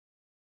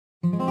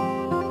Alam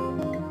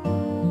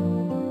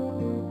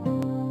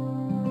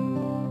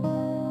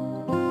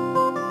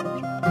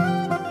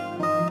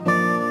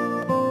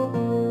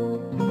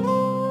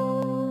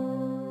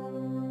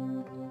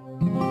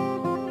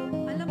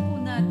po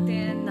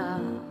natin na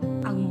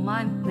ang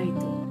month na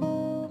ito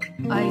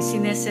ay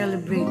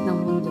sineselebrate ng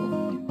mundo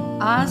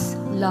as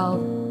Love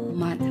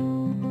Month.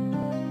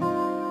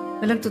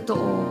 Walang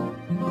totoo,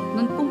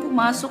 nung pong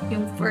pumasok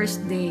yung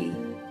first day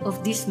of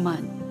this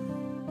month,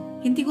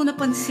 hindi ko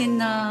napansin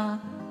na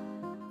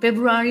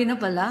February na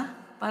pala,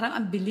 parang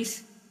ang bilis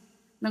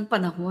ng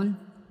panahon.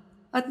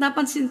 At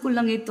napansin ko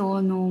lang ito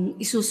nung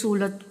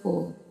isusulat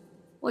ko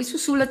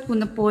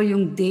na po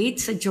yung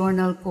date sa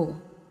journal ko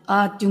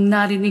at yung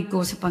narinig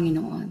ko sa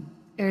Panginoon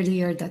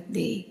earlier that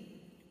day.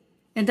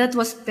 And that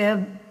was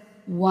Feb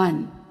 1.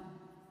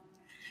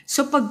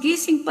 So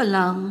paggising pa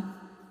lang,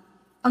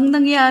 ang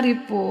nangyari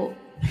po,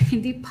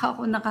 hindi pa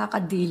ako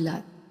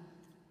nakakadilat.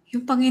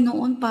 Yung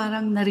Panginoon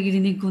parang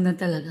naririnig ko na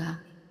talaga.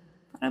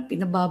 Parang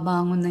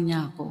pinababangon na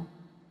niya ako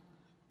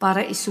para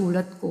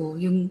isulat ko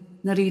yung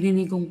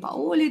naririnig kong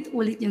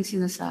paulit-ulit yung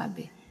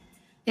sinasabi.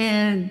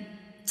 And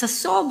sa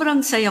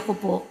sobrang saya ko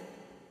po,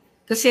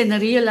 kasi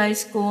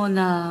na-realize ko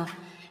na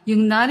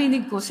yung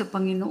narinig ko sa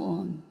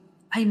Panginoon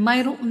ay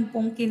mayroon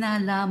pong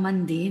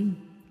kinalaman din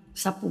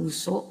sa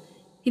puso.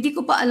 Hindi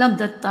ko pa alam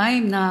that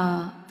time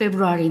na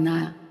February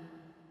na.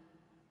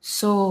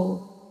 So,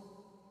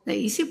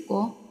 naisip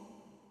ko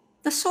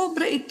na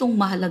sobra itong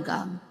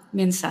mahalagang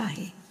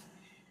mensahe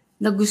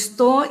na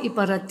gusto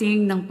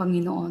iparating ng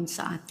Panginoon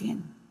sa atin.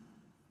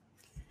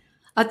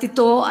 At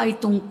ito ay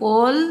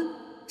tungkol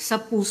sa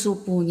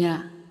puso po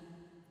niya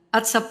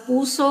at sa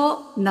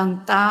puso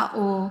ng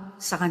tao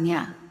sa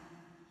Kanya.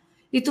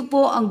 Ito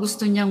po ang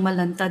gusto niyang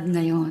malantad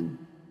ngayon.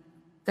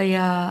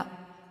 Kaya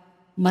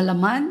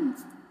malaman,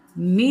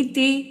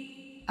 meaty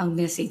ang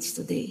message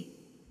today.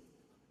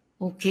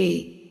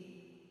 Okay.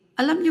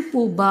 Alam niyo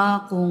po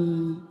ba kung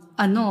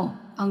ano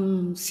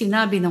ang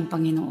sinabi ng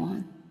Panginoon?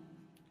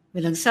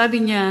 Bilang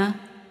sabi niya,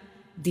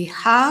 the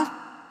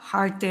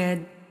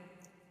half-hearted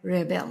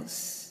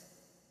rebels.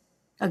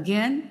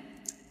 Again,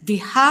 the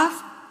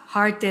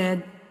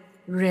half-hearted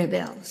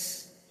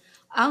rebels.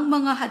 Ang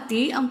mga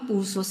hati ang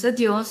puso sa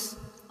Diyos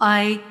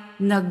ay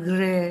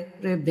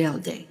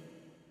nagre-rebelde.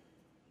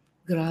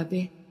 Grabe,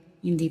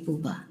 hindi po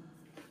ba?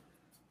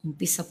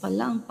 Umpisa pa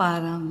lang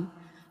parang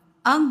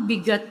ang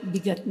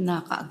bigat-bigat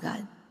na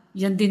kaagad.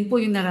 Yan din po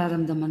yung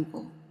nararamdaman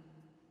ko.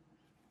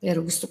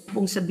 Pero gusto ko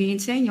pong sabihin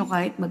sa inyo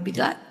kahit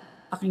mabigat,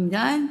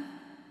 pakinggan.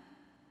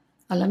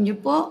 Alam niyo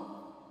po,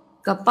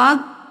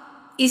 kapag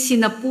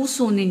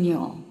isinapuso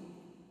ninyo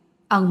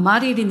ang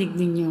maririnig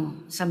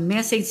ninyo sa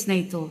message na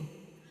ito,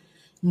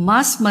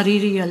 mas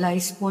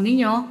marirealize po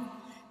ninyo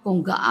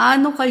kung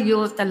gaano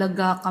kayo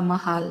talaga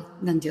kamahal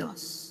ng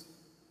Diyos.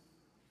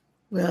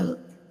 Well,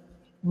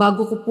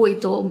 bago ko po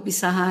ito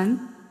umpisahan,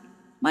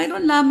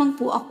 mayroon lamang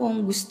po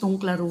akong gustong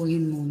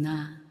klaruhin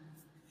muna.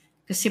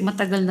 Kasi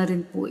matagal na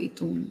rin po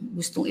itong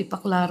gustong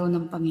ipaklaro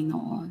ng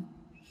Panginoon.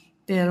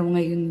 Pero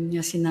ngayon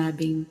niya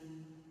sinabing,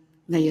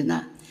 ngayon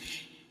na.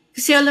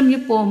 Kasi alam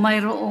niyo po,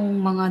 mayroong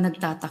mga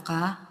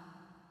nagtataka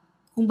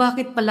kung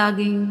bakit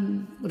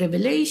palaging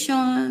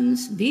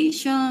revelations,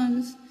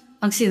 visions,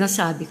 ang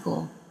sinasabi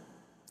ko.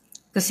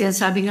 Kasi ang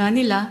sabi nga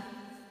nila,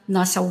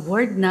 nasa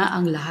word na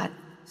ang lahat.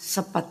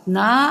 Sapat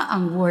na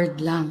ang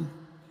word lang.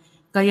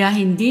 Kaya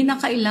hindi na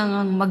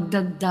kailangang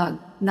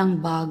magdagdag ng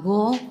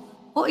bago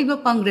o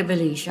iba pang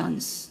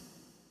revelations.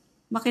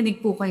 Makinig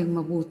po kayong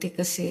mabuti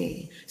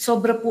kasi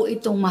sobra po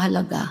itong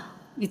mahalaga,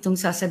 itong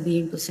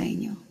sasabihin ko sa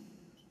inyo.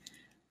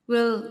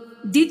 Well,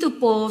 dito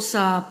po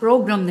sa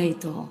program na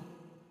ito,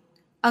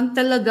 ang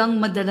talagang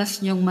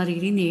madalas niyong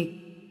maririnig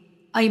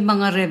ay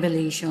mga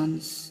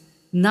revelations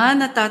na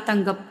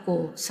natatanggap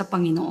ko sa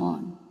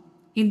Panginoon.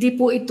 Hindi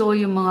po ito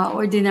yung mga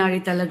ordinary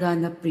talaga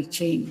na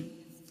preaching.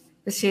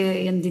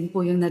 Kasi yan din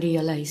po yung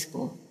na-realize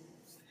ko.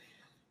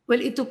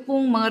 Well, ito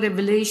pong mga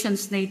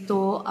revelations na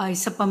ito ay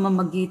sa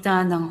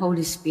pamamagitan ng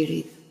Holy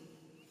Spirit.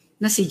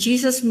 Na si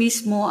Jesus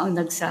mismo ang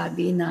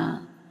nagsabi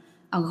na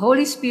ang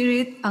Holy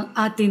Spirit ang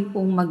atin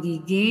pong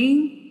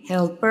magiging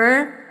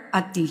helper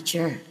at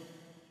teacher.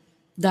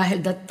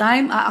 Dahil that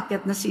time,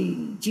 aakyat na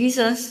si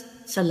Jesus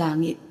sa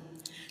langit.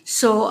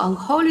 So, ang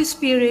Holy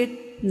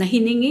Spirit na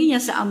hiningi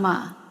niya sa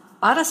Ama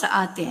para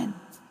sa atin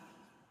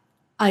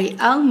ay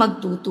ang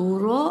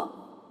magtuturo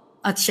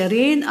at siya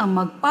rin ang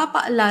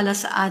magpapaalala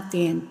sa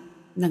atin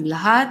ng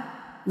lahat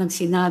ng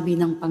sinabi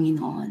ng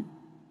Panginoon.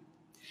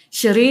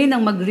 Siya rin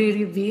ang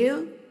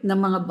magre-reveal ng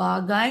mga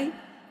bagay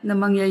na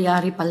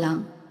mangyayari pa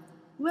lang.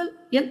 Well,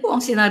 yan po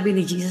ang sinabi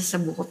ni Jesus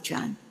sa Book of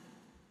John.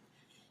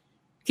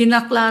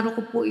 Kinaklaro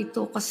ko po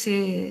ito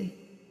kasi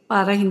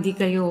para hindi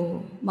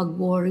kayo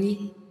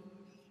mag-worry.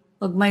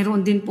 Pag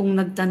mayroon din pong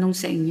nagtanong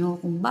sa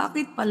inyo kung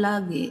bakit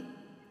palagi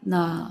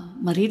na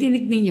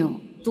maririnig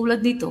ninyo,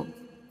 tulad nito,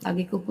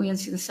 lagi ko po yan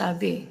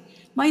sinasabi,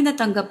 may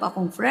natanggap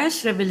akong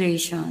fresh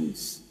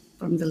revelations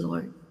from the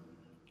Lord.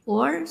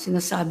 Or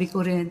sinasabi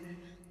ko rin,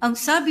 ang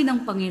sabi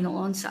ng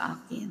Panginoon sa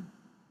akin.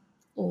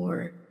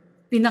 Or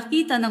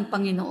pinakita ng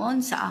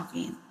Panginoon sa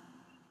akin.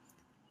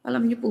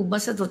 Alam niyo po ba,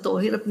 sa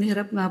totoo, hirap na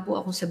hirap nga po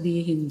ako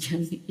sabihin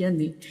yan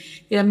eh.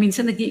 Kaya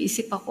minsan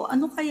nag-iisip ako,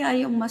 ano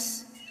kaya yung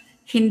mas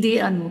hindi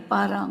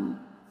parang,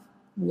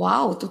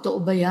 wow, totoo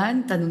ba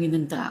yan? Tanungin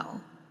ng tao.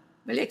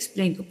 Well,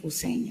 explain ko po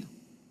sa inyo.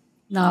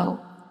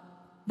 Now,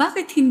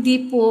 bakit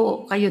hindi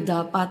po kayo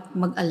dapat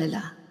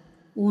mag-alala?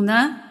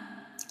 Una,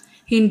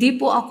 hindi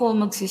po ako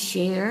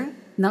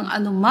magsishare ng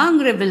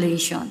anumang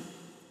revelation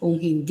kung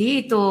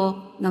hindi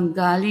ito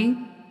nanggaling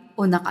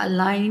o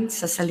naka-align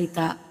sa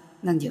salita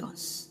ng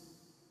Diyos.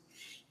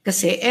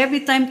 Kasi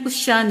every time ko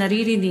siya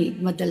naririnig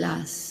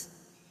madalas,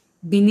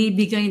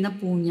 binibigay na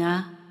po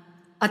niya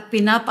at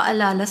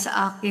pinapaalala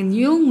sa akin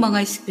yung mga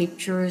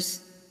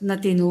scriptures na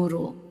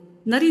tinuro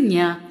na rin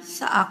niya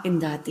sa akin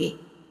dati.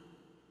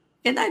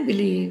 And I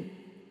believe,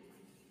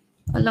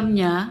 alam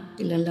niya,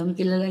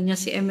 kilala niya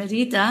si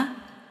Emerita,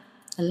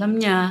 alam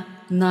niya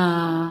na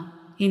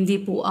hindi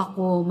po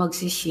ako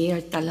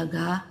magsishare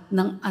talaga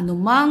ng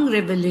anumang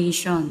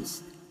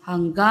revelations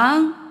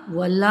hanggang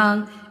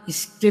walang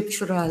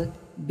scriptural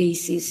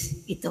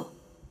basis ito.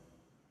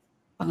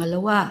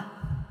 Pangalawa,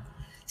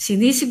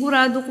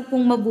 sinisigurado ko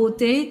pong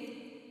mabuti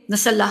na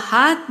sa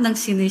lahat ng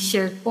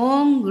sinishare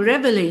kong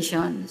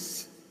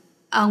revelations,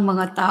 ang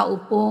mga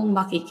tao pong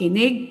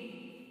makikinig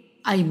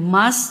ay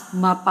mas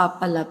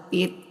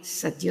mapapalapit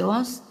sa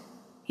Diyos,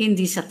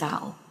 hindi sa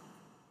tao.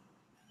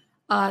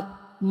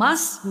 At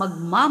mas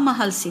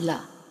magmamahal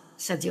sila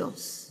sa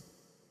Diyos.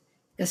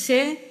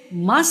 Kasi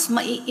mas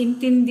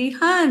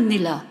maiintindihan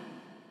nila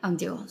ang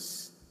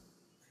Diyos.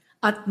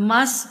 At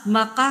mas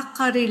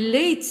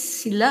makaka-relate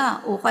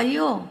sila o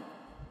kayo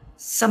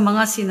sa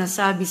mga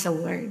sinasabi sa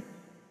Word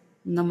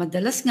na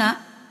madalas nga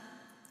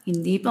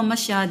hindi pa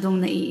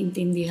masyadong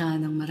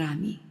naiintindihan ng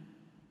marami.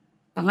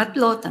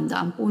 Pangatlo,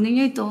 tandaan po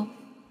ninyo ito,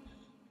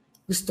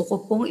 gusto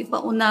ko pong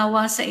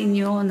ipaunawa sa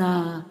inyo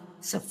na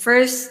sa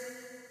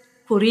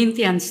 1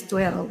 Corinthians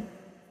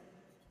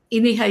 12,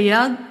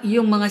 inihayag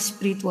yung mga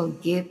spiritual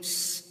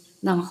gifts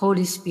ng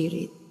Holy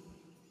Spirit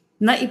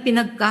na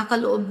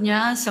ipinagkakaloob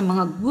niya sa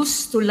mga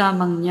gusto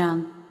lamang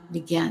niyang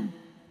bigyan.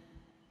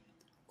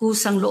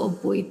 Kusang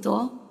loob po ito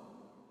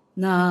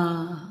na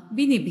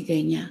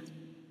binibigay niya.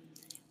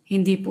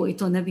 Hindi po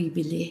ito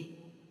nabibili.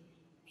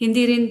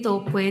 Hindi rin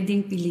to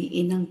pwedeng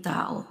piliin ng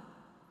tao.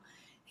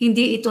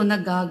 Hindi ito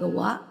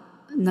nagagawa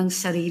ng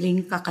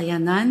sariling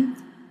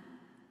kakayanan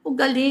o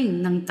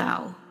galing ng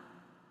tao.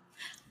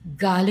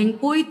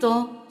 Galing po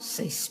ito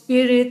sa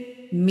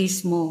Spirit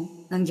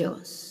mismo ng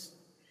Diyos.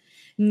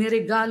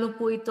 Niregalo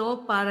po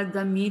ito para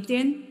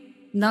gamitin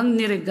ng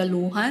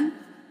niregaluhan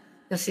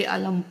kasi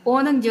alam po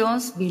ng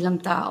Diyos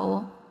bilang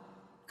tao,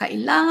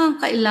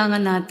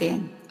 kailangan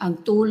natin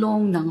ang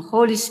tulong ng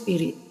Holy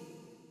Spirit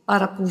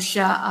para po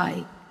siya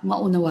ay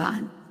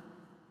maunawaan.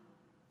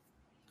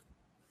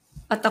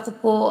 At ako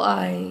po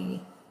ay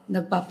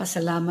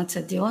nagpapasalamat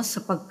sa Diyos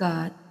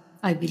sapagkat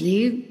I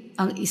believe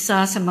ang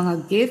isa sa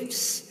mga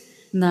gifts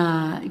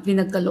na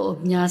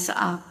ipinagkaloob niya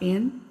sa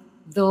akin,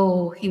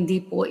 though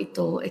hindi po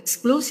ito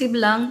exclusive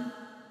lang,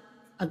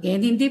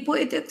 hindi po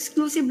ito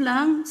exclusive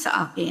lang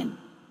sa akin.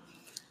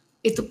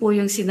 Ito po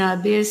yung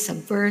sinabi sa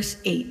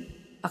verse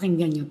 8.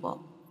 Pakinggan niyo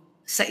po.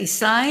 Sa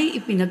isa'y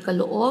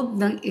ipinagkaloob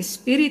ng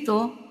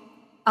Espiritu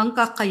ang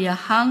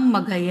kakayahang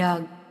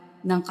maghayag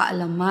ng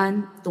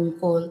kaalaman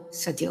tungkol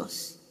sa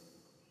Diyos.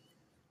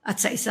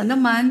 At sa isa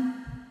naman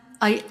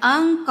ay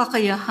ang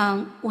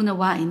kakayahang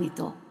unawain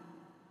ito.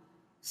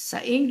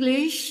 Sa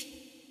English,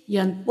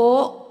 yan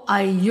po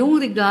ay yung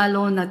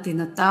regalo na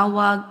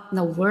tinatawag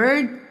na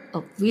word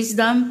of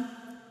wisdom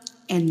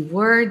and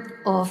word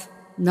of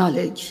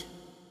knowledge.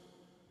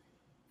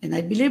 And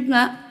I believe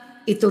nga,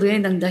 ito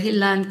rin ang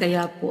dahilan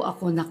kaya po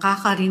ako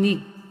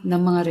nakakarinig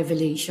ng mga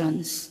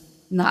revelations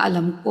na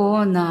alam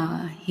ko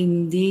na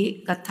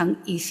hindi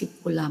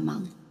katang-isip ko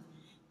lamang.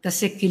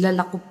 Kasi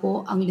kilala ko po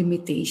ang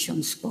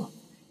limitations ko.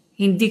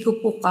 Hindi ko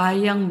po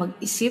kayang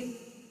mag-isip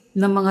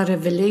ng mga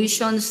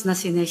revelations na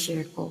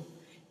sineshare ko.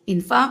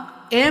 In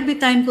fact, every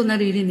time ko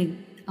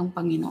naririnig ang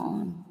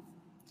Panginoon,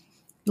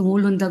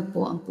 lumulundag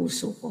po ang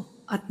puso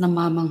ko at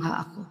namamangha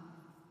ako.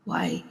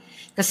 Why?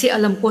 Kasi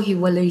alam ko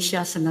hiwalay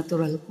siya sa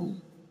natural kong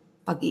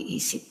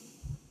pag-iisip.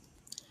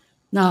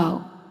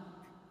 Now,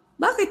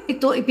 bakit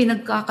ito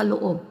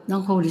ipinagkakaloob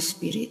ng Holy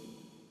Spirit?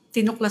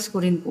 Tinuklas ko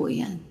rin po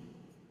yan.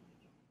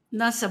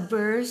 Nasa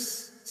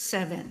verse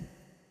 7,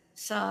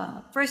 sa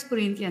 1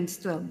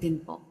 Corinthians 12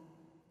 din po.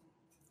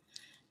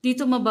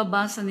 Dito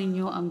mababasa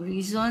ninyo ang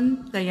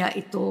reason kaya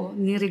ito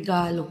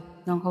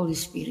niregalo ng Holy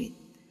Spirit.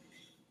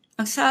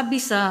 Ang sabi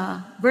sa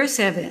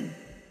verse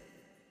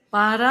 7,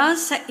 para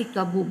sa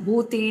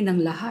ikabubuti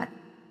ng lahat,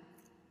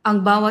 ang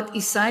bawat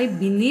isa'y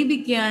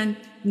binibigyan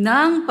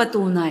ng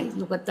patunay.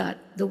 Look at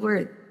that, the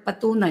word,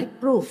 patunay,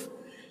 proof.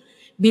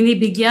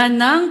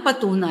 Binibigyan ng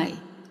patunay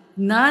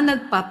na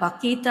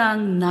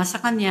nagpapakitang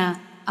nasa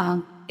kanya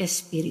ang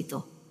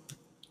Espiritu.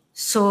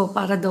 So,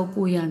 para daw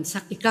po yan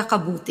sa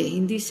ikakabuti,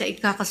 hindi sa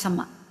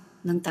ikakasama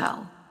ng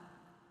tao.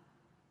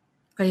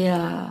 Kaya,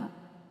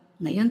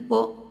 ngayon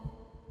po,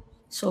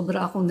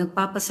 Sobra akong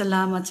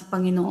nagpapasalamat sa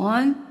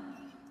Panginoon.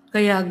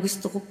 Kaya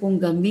gusto ko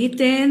pong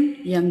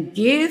gamitin yung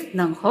gift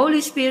ng Holy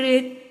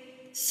Spirit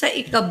sa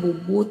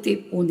ikabubuti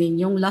po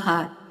ninyong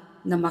lahat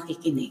na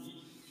makikinig.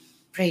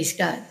 Praise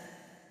God.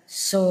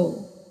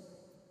 So,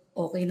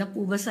 okay na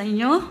po ba sa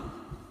inyo?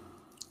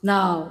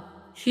 Now,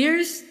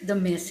 here's the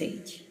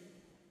message.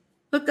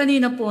 Pag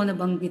kanina po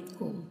nabanggit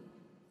ko,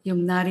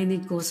 yung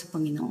narinig ko sa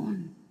Panginoon,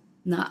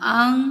 na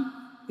ang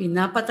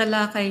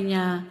pinapatalakay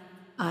niya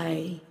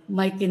ay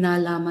may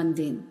kinalaman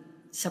din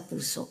sa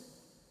puso.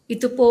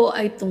 Ito po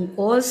ay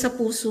tungkol sa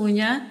puso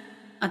niya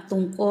at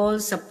tungkol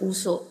sa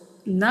puso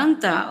ng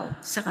tao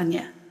sa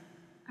kanya.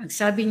 Ang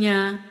sabi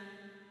niya,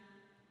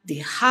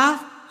 the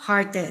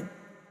half-hearted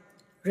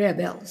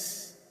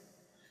rebels.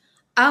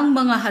 Ang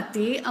mga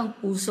hati ang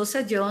puso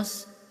sa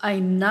Diyos ay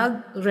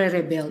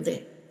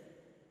nagre-rebelde.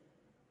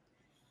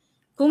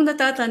 Kung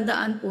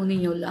natatandaan po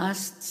ninyo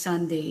last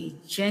Sunday,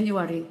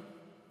 January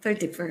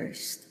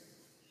 31st,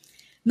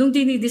 nung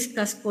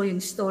dinidiscuss po yung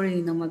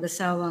story ng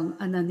mag-asawang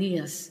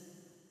Ananias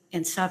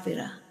and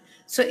Sapphira.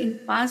 So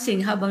in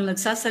passing, habang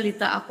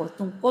nagsasalita ako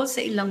tungkol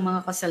sa ilang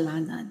mga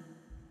kasalanan,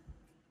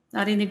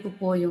 narinig ko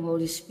po yung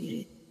Holy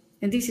Spirit.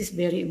 And this is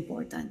very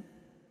important.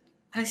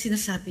 Ang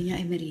sinasabi niya,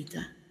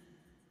 Emerita,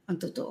 ang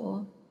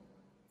totoo,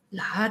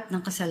 lahat ng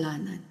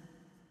kasalanan,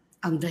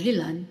 ang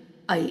dahilan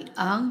ay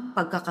ang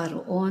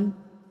pagkakaroon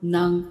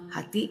ng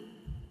hati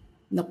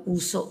na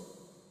puso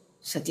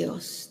sa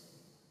Diyos.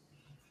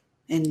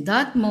 And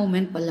that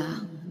moment pa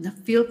lang,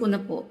 na-feel ko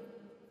na po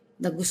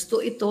na gusto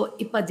ito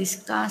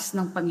ipadiscuss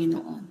ng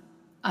Panginoon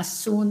as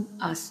soon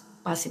as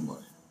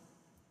possible.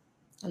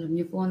 Alam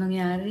niyo po ang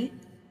nangyari?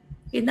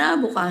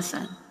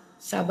 Kinabukasan,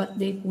 Sabbath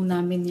day po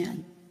namin yan,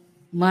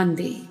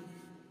 Monday.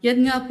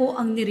 Yan nga po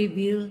ang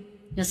nireveal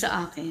niya sa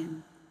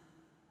akin.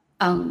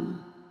 Ang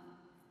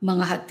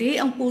mga hati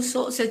ang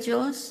puso sa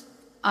Diyos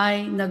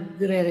ay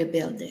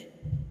nagre-rebelde.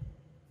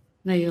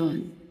 Ngayon,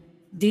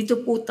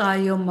 dito po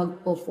tayo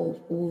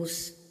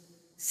magpo-focus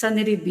sa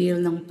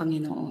nireveal ng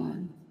Panginoon.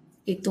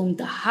 Itong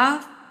the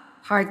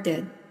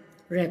half-hearted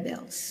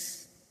rebels.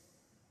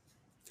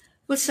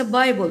 Well, sa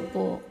Bible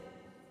po,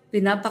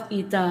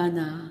 pinapakita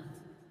na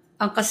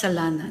ang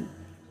kasalanan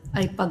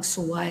ay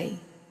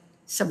pagsuway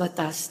sa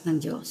batas ng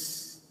Diyos.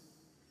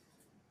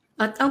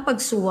 At ang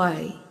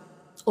pagsuway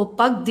o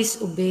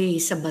pag-disobey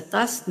sa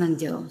batas ng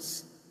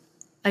Diyos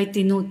ay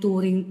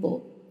tinuturing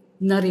po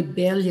na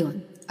rebellion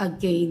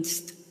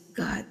against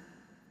God.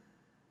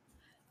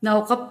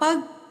 Now,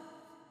 kapag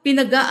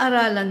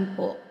pinag-aaralan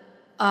po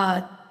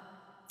at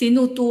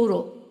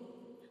tinuturo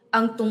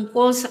ang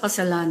tungkol sa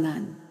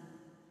kasalanan,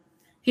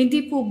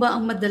 hindi po ba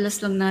ang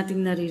madalas lang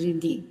nating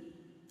naririnig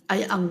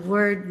ay ang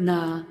word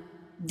na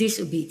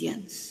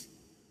disobedience?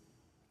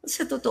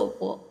 Sa totoo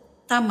po,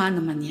 tama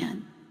naman yan.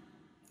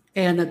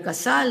 Kaya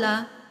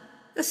nagkasala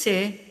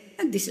kasi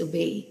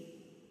nag-disobey,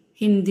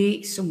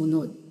 hindi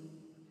sumunod.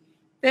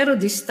 Pero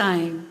this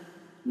time,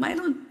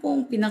 mayroon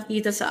pong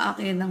pinakita sa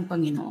akin ng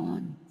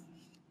Panginoon.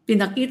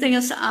 Pinakita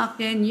niya sa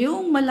akin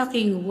yung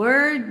malaking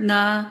word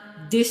na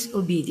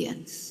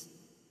disobedience.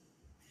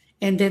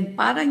 And then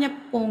para niya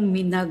pong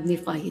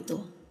minagnify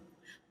ito.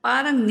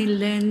 Parang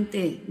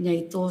nilente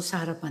niya ito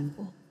sa harapan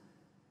ko.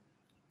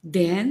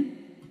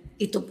 Then,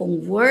 ito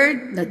pong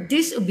word na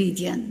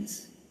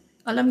disobedience,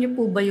 alam niyo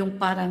po ba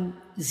yung parang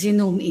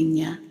zoom in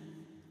niya?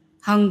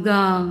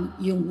 Hanggang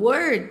yung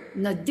word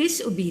na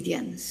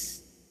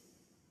disobedience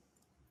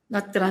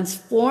na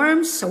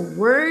transforms sa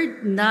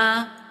word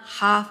na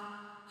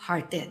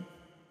half-hearted.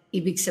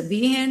 Ibig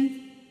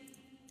sabihin,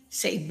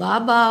 sa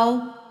ibabaw,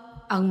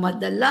 ang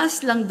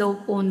madalas lang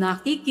daw po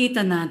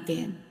nakikita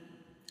natin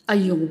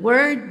ay yung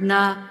word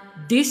na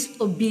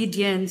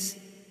disobedience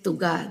to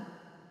God.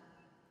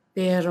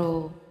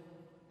 Pero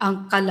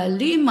ang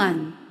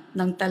kalaliman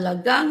ng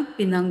talagang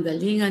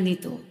pinanggalingan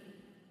nito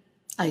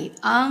ay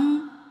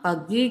ang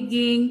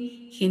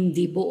pagiging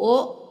hindi buo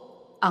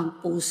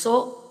ang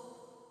puso,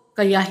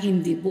 kaya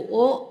hindi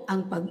buo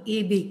ang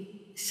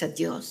pag-ibig sa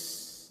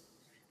Diyos.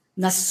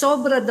 Na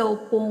sobra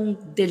daw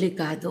pong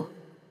delikado.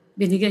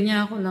 Binigyan niya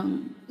ako ng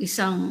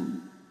isang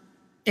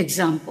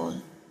example.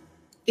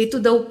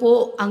 Ito daw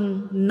po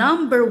ang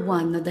number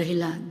 1 na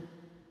dahilan.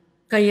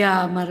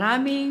 Kaya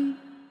maraming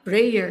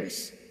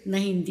prayers na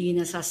hindi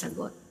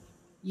nasasagot.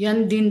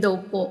 Yan din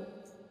daw po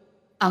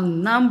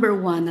ang number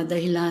 1 na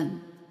dahilan.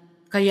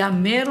 Kaya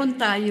meron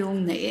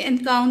tayong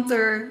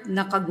na-encounter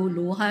na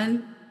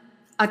kaguluhan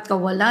at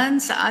kawalan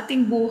sa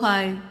ating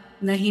buhay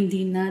na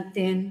hindi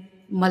natin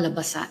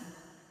malabasan.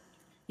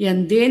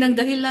 Yan din ang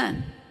dahilan.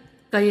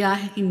 Kaya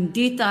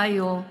hindi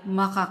tayo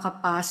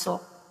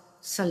makakapasok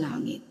sa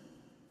langit.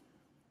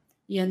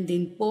 Yan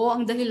din po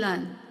ang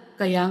dahilan.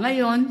 Kaya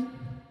ngayon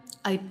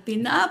ay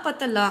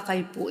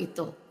pinapatalakay po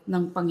ito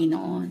ng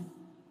Panginoon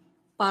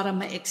para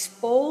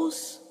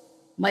ma-expose,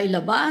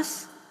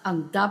 mailabas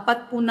ang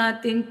dapat po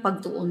nating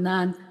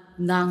pagtuunan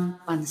ng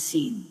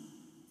pansin.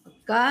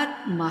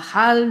 Pagkat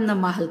mahal na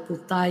mahal po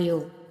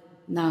tayo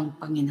ng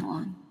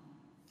Panginoon.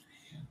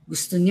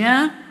 Gusto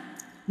niya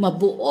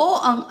mabuo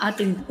ang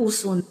ating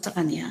puso sa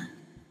Kanya.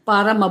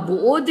 para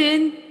mabuo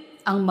din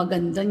ang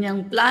maganda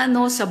niyang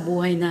plano sa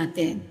buhay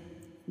natin.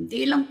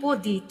 Hindi lang po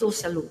dito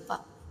sa lupa.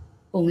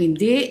 Kung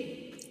hindi,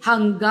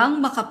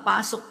 hanggang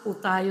makapasok po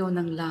tayo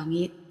ng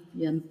langit.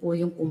 Yan po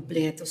yung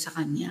kumpleto sa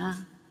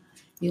Kanya.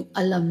 Yung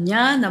alam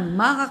niya na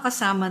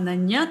makakasama na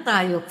niya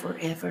tayo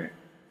forever.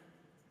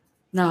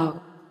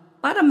 Now,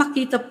 para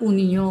makita po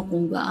ninyo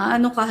kung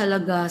gaano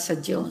kahalaga sa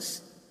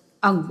Diyos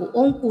ang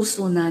buong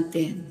puso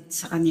natin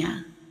sa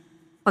Kanya,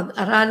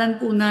 pag-aralan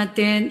po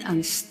natin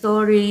ang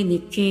story ni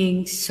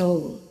King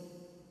Saul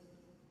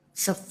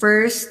sa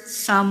 1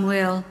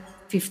 Samuel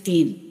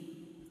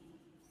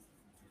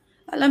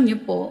 15. Alam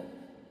niyo po,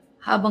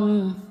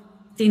 habang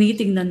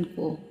tinitingnan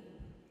ko,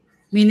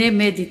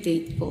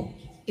 minemeditate ko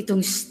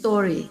itong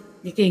story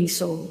ni King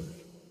Saul,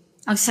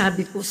 ang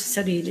sabi ko sa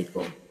sarili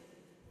ko,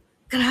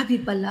 grabe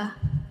pala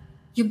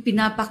yung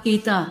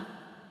pinapakita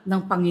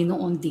ng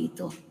Panginoon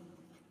dito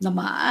na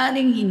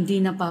maaaring hindi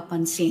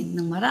napapansin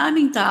ng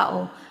maraming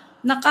tao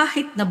na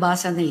kahit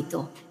nabasa na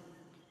ito.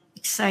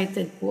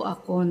 Excited po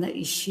ako na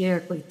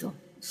i-share ko ito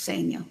sa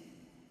inyo.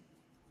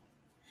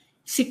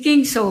 Si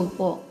King Saul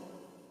po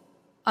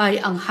ay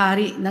ang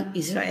hari ng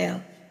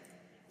Israel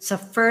sa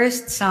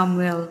 1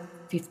 Samuel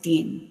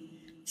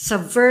 15. Sa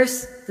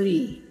verse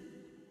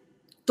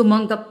 3,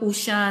 tumanggap po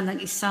siya ng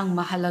isang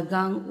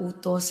mahalagang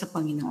utos sa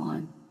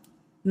Panginoon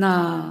na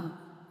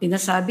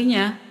pinasabi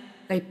niya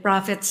kay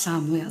Prophet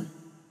Samuel.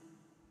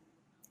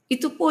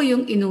 Ito po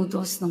yung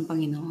inutos ng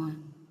Panginoon.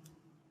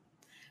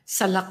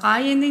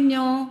 Salakayin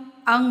ninyo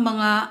ang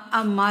mga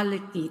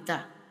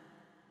Amalekita.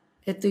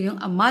 Ito yung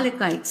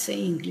Amalekite sa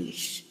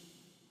English.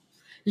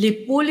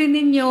 Lipulin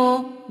ninyo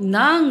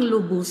ng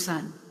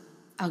lubusan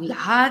ang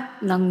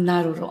lahat ng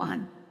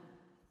naroroan.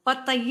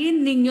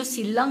 Patayin ninyo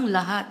silang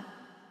lahat.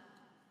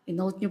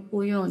 I-note niyo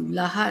po yun,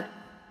 lahat.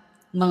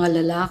 Mga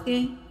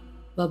lalaki,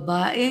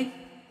 babae,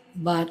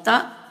 bata,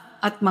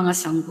 at mga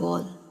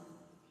sanggol.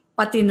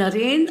 Pati na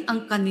rin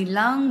ang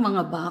kanilang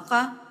mga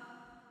baka,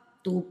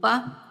 tupa,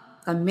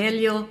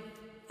 kamelyo,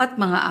 at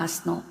mga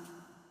asno.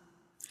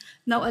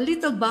 Now, a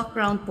little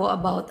background po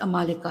about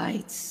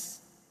Amalekites.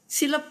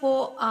 Sila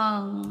po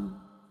ang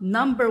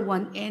number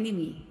one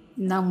enemy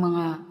ng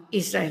mga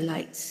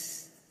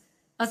Israelites.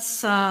 At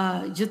sa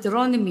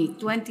Deuteronomy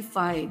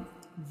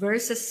 25,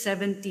 verses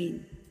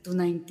 17 to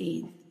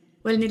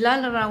 19,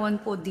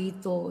 nilalarawan po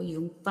dito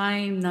yung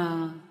time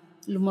na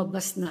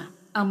lumabas na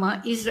ang mga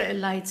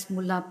Israelites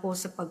mula po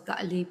sa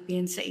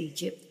pagkaalipin sa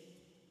Egypt.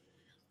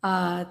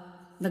 At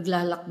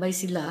naglalakbay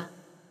sila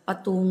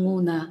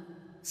patungo na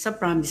sa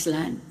Promised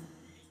Land.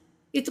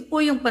 Ito po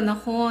yung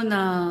panahon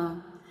na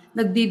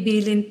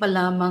nagbibilin pa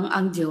lamang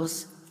ang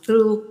Diyos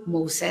through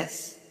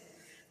Moses.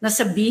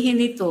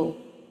 Nasabihin ito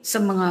sa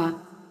mga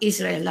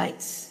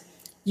Israelites.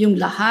 Yung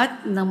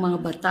lahat ng mga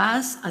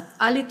batas at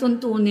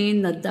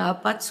alituntunin na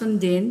dapat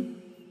sundin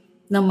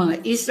ng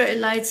mga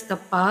Israelites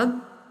kapag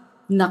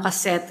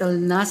nakasettle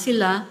na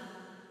sila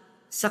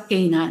sa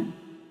Canaan.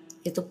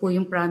 Ito po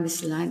yung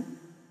Promised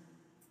Land.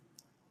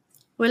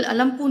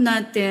 Alam po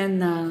natin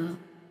na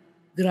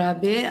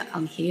grabe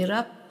ang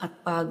hirap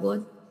at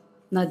pagod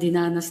na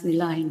dinanas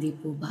nila, hindi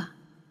po ba?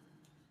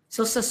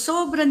 So sa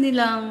sobra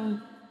nilang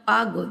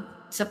pagod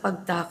sa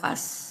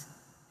pagtakas,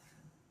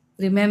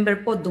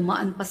 remember po,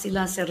 dumaan pa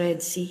sila sa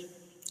Red Sea.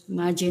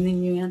 Imagine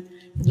niyo yan,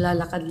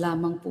 naglalakad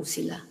lamang po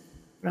sila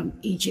from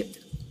Egypt.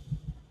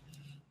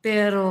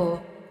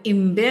 Pero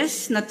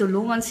imbes na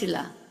tulungan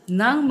sila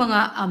ng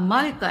mga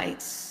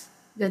Amalekites,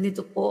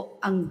 ganito po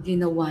ang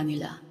ginawa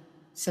nila.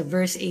 Sa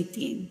verse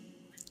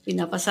 18,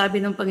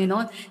 pinapasabi ng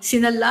Panginoon,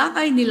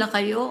 sinalakay nila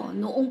kayo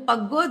noong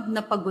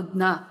pagod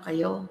na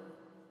kayo.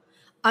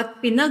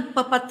 At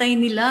pinagpapatay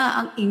nila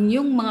ang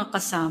inyong mga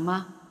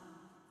kasama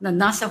na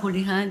nasa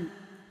hulihan.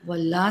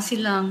 Wala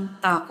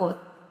silang takot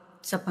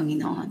sa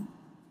Panginoon.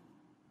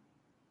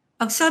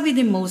 Ang sabi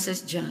ni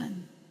Moses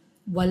dyan,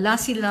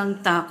 wala silang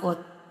takot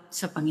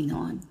sa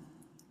Panginoon.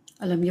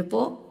 Alam niyo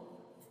po,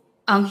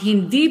 ang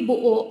hindi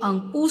buo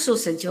ang puso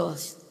sa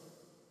Diyos.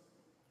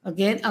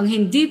 Again, ang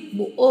hindi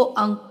buo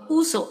ang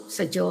puso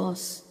sa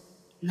Diyos,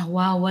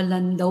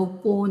 nawawalan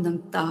daw po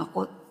ng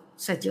takot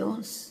sa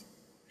Diyos.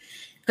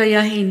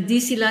 Kaya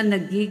hindi sila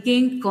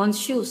nagiging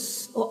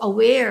conscious o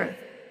aware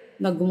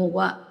na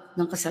gumawa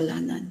ng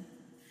kasalanan.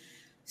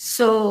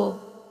 So,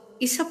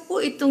 isa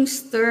po itong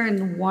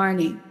stern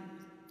warning.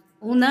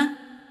 Una,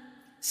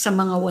 sa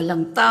mga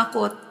walang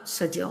takot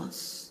sa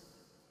Diyos.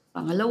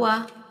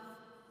 Pangalawa,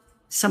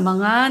 sa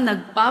mga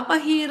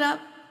nagpapahirap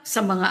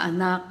sa mga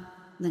anak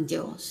ng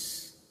Diyos.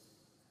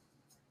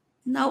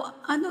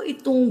 Now, ano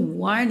itong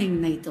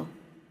warning na ito?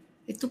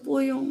 Ito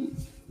po yung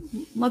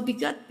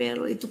mabigat,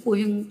 pero ito po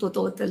yung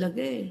totoo talaga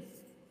eh.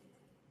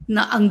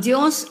 Na ang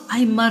Diyos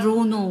ay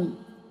marunong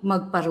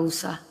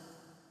magparusa.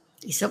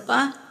 Isa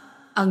pa,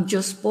 ang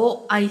Diyos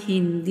po ay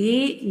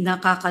hindi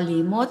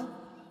nakakalimot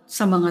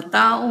sa mga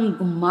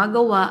taong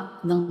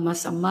gumagawa ng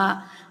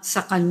masama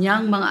sa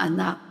kanyang mga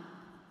anak,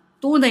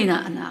 tunay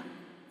na anak.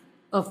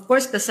 Of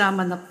course,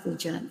 kasama na po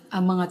dyan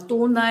ang mga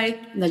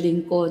tunay na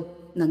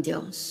lingkod ng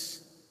Diyos.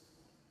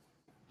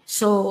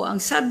 So, ang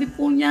sabi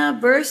po niya,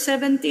 verse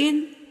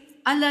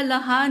 17,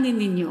 alalahanin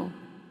ninyo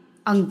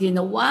ang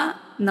ginawa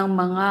ng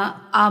mga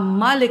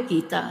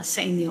Amalekita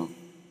sa inyo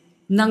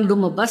nang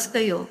lumabas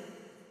kayo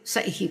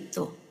sa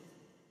Ehipto.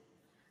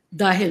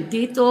 Dahil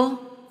dito,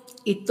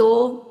 ito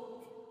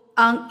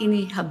ang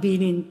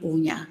inihabilin po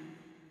niya,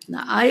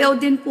 na ayaw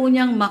din po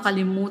niyang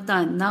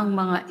makalimutan ng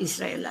mga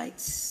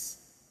Israelites.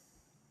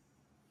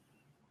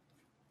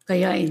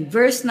 Kaya in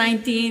verse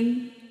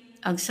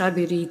 19, ang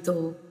sabi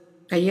rito,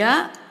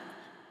 kaya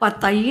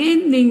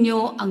patayin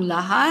ninyo ang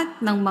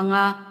lahat ng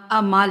mga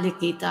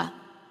Amalekita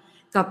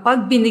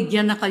kapag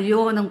binigyan na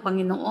kayo ng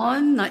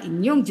Panginoon na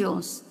inyong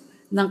Diyos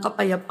ng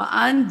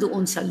kapayapaan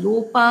doon sa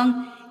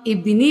lupang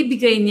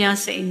ibinibigay niya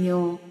sa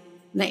inyo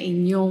na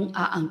inyong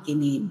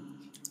aangkinin.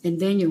 And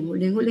then yung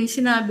huling-huling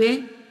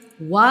sinabi,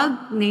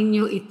 huwag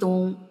ninyo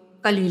itong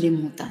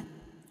kalilimutan.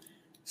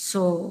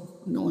 So,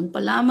 noon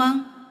pa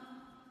lamang,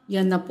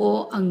 yan na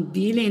po ang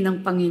bilin ng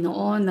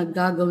Panginoon na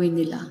gagawin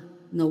nila,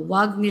 na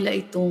huwag nila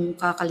itong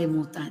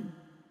kakalimutan.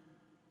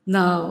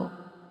 Now,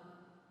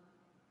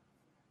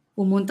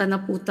 pumunta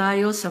na po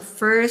tayo sa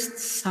 1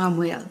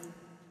 Samuel.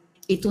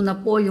 Ito na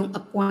po yung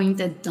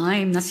appointed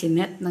time na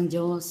sinet ng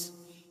Diyos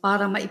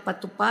para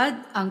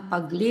maipatupad ang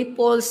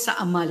paglipol sa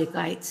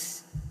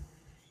Amalekites.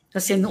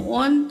 Kasi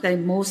noon, kay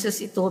Moses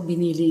ito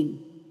binilin.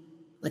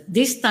 But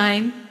this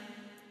time,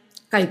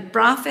 kay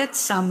Prophet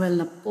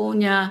Samuel na po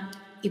niya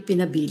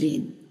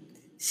ipinabilin.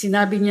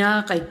 Sinabi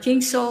niya kay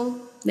King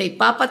Saul na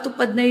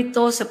ipapatupad na ito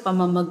sa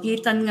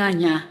pamamagitan nga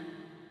niya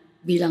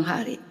bilang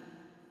hari.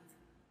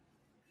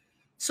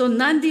 So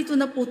nandito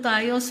na po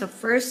tayo sa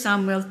 1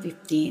 Samuel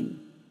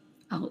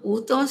 15. Ang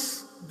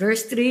utos,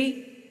 verse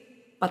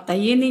 3,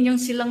 patayin ninyong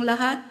silang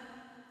lahat,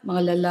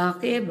 mga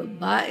lalaki,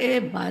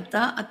 babae,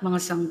 bata at mga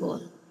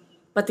sanggol.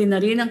 Pati na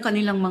rin ang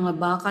kanilang mga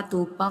baka,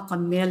 tupa,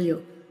 kamelyo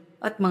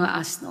at mga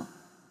asno.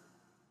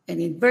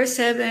 And in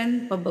verse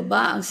 7,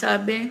 pababa ang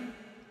sabi,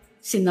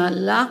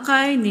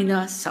 sinalakay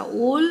nina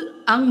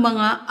Saul ang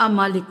mga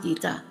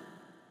Amalekita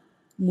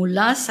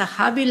mula sa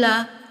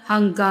Habila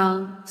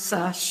hanggang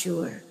sa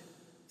Shur,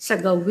 sa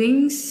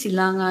gawing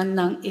silangan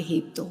ng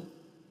Ehipto.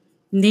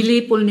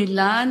 Nilipol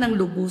nila ng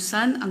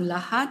lubusan ang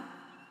lahat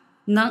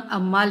ng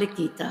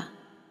Amalekita.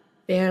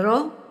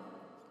 Pero,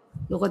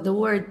 look at the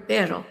word,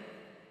 pero,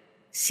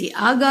 si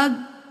Agag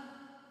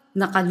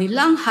na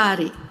kanilang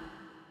hari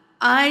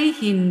ay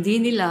hindi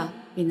nila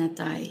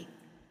pinatay,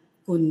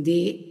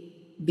 kundi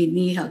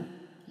binihag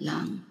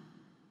lang.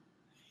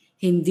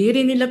 Hindi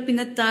rin nila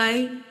pinatay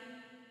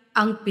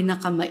ang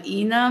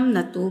pinakamainam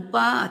na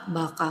tupa at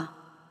baka,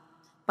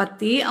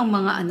 pati ang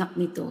mga anak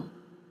nito.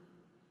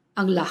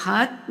 Ang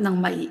lahat ng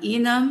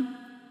maiinam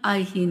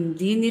ay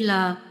hindi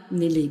nila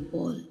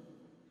nilipol.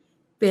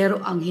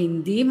 Pero ang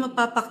hindi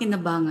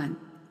mapapakinabangan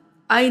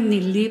ay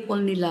nilipol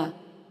nila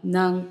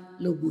ng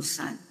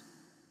lubusan.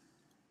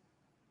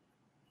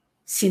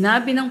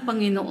 Sinabi ng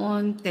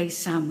Panginoon kay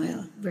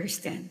Samuel, verse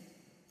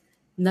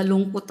 10,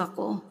 nalungkot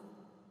ako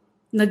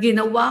na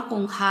ginawa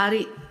kong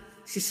hari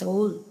si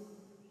Saul,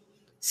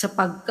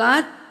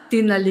 sapagkat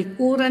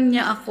tinalikuran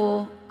niya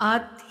ako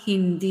at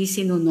hindi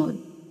sinunod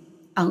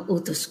ang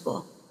utos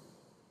ko.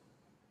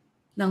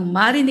 Nang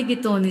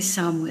marinig ito ni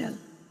Samuel,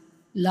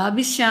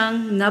 labis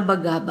siyang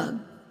nabagabag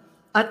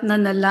at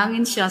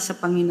nanalangin siya sa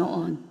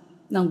Panginoon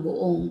ng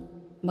buong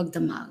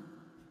magdamag.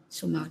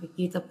 So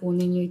makikita po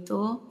ninyo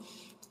ito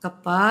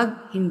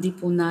kapag hindi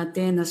po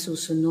natin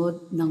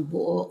nasusunod ng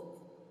buo,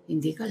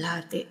 hindi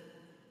kalahati,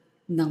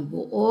 ng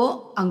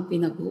buo ang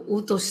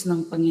pinag-uutos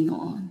ng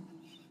Panginoon.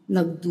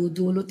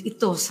 Nagdudulot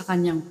ito sa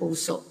kanyang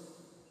puso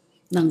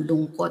ng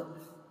lungkot,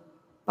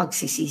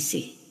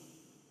 pagsisisi.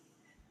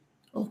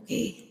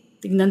 Okay,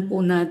 tignan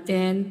po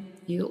natin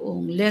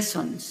yung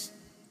lessons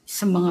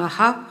sa mga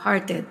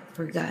half-hearted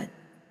for God.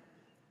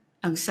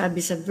 Ang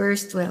sabi sa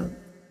verse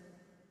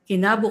 12,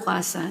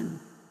 kinabukasan,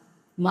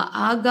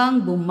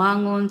 maagang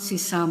bumangon si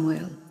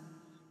Samuel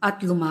at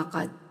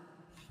lumakad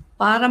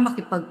para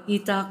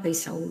makipagkita kay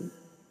Saul.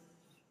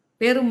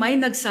 Pero may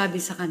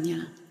nagsabi sa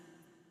kanya,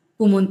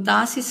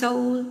 pumunta si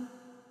Saul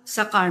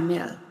sa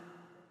Carmel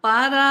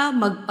para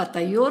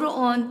magpatayo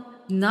roon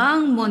ng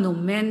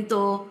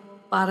monumento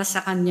para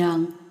sa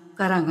kanyang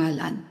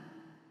karangalan.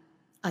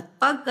 At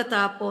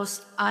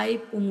pagkatapos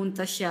ay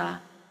pumunta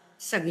siya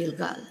sa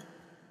Gilgal.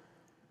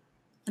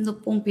 Ano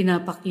pong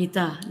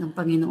pinapakita ng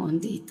Panginoon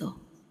dito?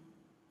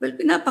 Well,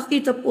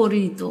 pinapakita po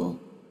rito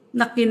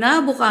na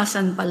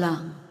kinabukasan pa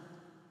lang,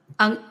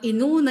 ang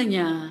inuna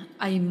niya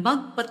ay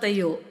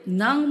magpatayo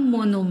ng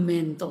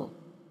monumento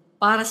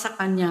para sa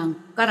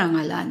kanyang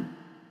karangalan.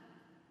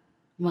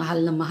 Mahal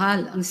na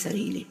mahal ang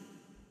sarili.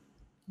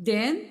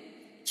 Then,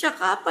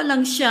 tsaka pa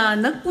lang siya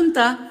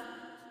nagpunta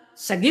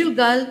sa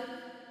Gilgal.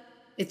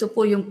 Ito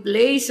po yung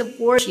place of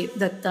worship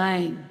that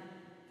time.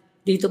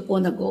 Dito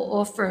po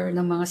nag-o-offer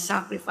ng mga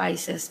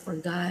sacrifices for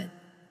God.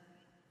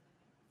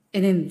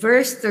 And in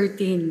verse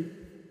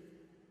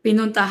 13,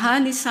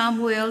 pinuntahan ni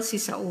Samuel si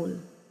Saul,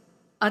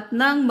 at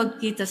nang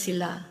magkita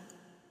sila,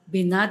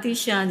 binati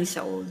siya ni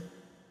Saul,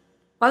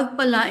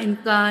 pagpalain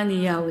ka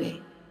ni Yahweh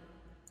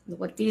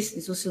Look at this,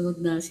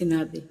 susunod na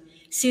sinabi.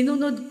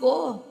 Sinunod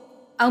ko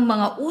ang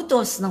mga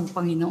utos ng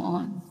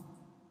Panginoon.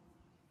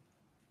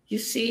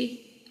 You see,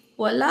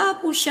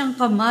 wala po siyang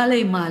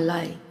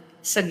kamalay-malay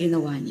sa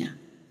ginawa niya.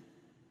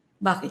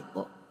 Bakit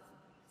po?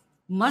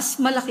 Mas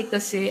malaki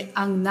kasi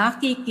ang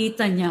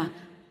nakikita niya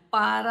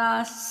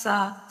para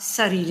sa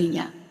sarili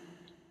niya,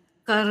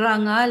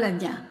 karangalan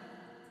niya,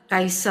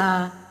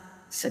 kaysa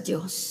sa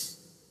Diyos.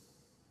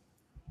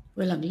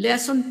 Walang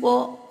lesson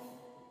po.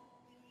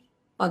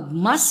 Pag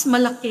mas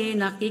malaki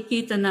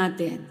nakikita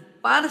natin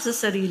para sa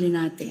sarili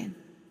natin,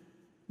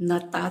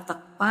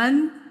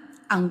 natatakpan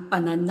ang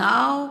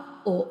pananaw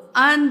o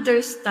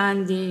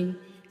understanding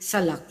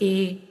sa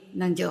laki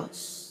ng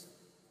Diyos.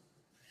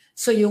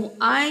 So yung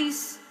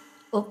eyes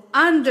of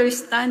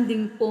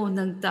understanding po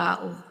ng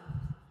tao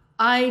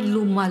ay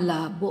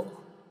lumalabo.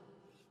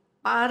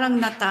 Parang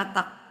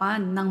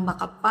natatakpan ng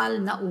makapal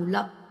na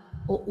ulap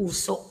o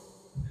usok.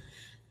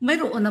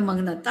 Mayroon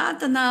namang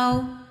natatanaw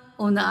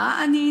o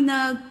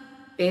naaaninag,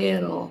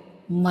 pero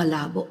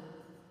malabo.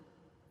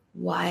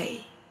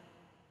 Why?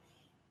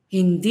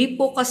 Hindi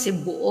po kasi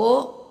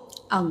buo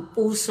ang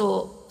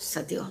puso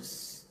sa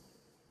Diyos.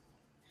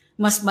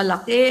 Mas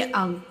malaki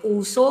ang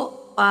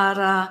puso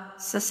para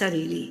sa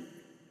sarili.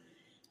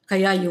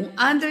 Kaya yung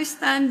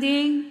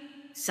understanding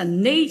sa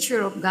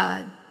nature of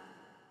God,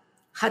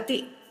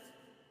 hati,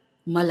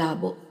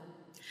 malabo.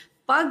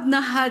 Pag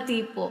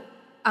nahati po,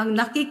 ang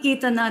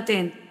nakikita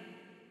natin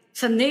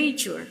sa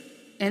nature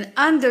and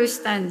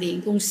understanding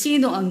kung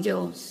sino ang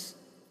Diyos,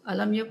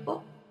 alam niyo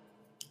po,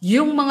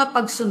 yung mga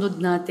pagsunod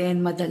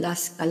natin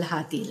madalas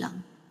kalahati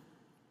lang.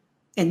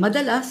 And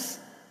madalas,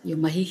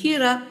 yung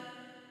mahihirap,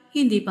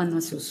 hindi pa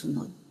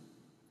nasusunod.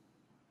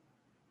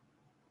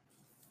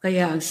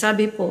 Kaya ang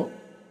sabi po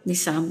ni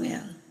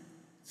Samuel,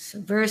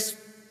 sa verse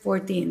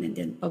 14 and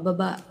then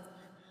pababa,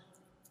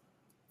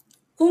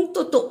 kung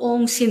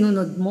totoong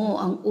sinunod mo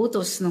ang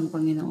utos ng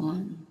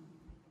Panginoon,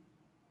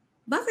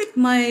 bakit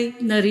may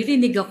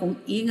naririnig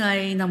akong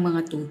ingay ng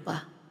mga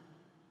tupa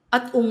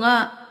at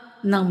unga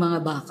ng mga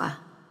baka?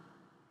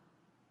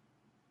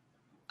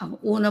 Ang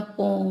una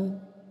pong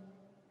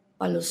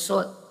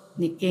palusot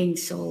ni King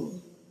Saul,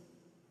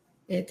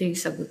 ito yung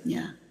sagot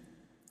niya.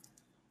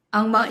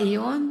 Ang mga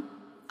iyon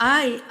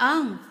ay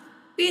ang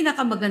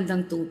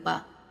pinakamagandang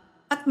tupa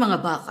at mga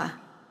baka.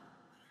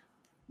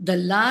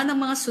 Dala ng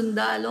mga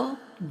sundalo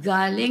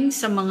galing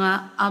sa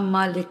mga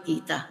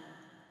Amalekita.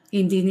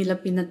 Hindi nila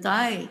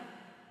pinatay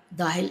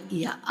dahil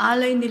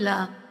iaalay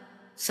nila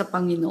sa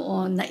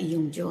Panginoon na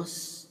iyong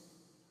Diyos.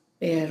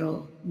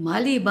 Pero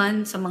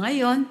maliban sa mga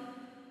iyon,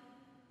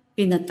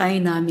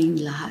 pinatay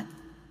naming lahat.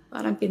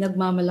 Parang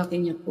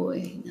pinagmamalaki niya po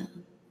na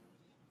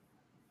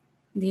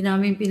hindi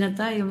namin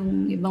pinatay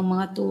yung ibang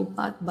mga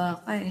tupa at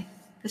baka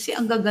Kasi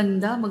ang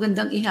gaganda,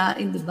 magandang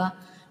ihain, di ba?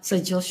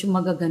 Sa Diyos yung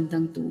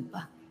magagandang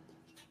tupa.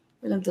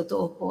 Walang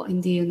totoo po,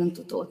 hindi yun ang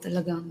totoo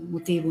talagang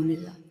motibo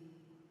nila.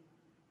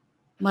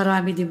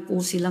 Marami din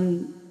po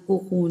silang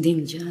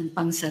kukunin dyan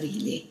pang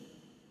sarili.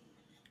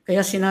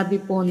 Kaya sinabi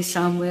po ni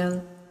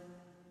Samuel,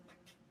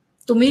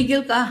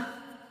 tumigil ka,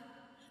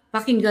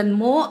 pakinggan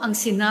mo ang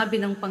sinabi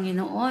ng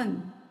Panginoon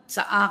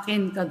sa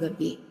akin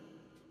kagabi.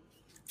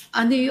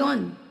 Ano yon?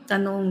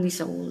 Tanong ni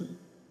Saul.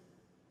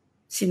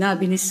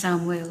 Sinabi ni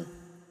Samuel,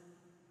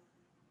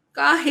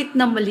 kahit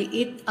na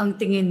maliit ang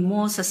tingin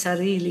mo sa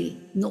sarili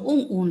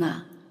noong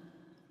una,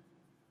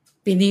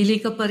 pinili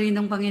ka pa rin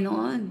ng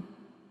Panginoon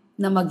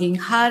na maging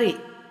hari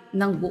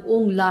ng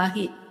buong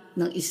lahi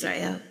ng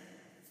Israel.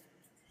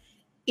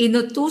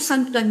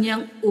 Inutusan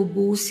kanyang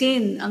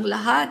ubusin ang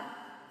lahat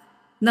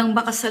ng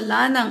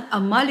makasalanang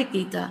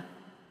Amalekita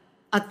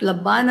at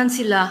labanan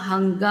sila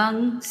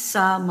hanggang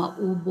sa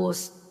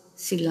maubos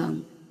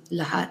silang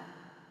lahat.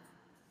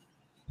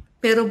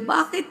 Pero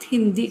bakit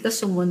hindi ka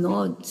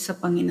sumunod sa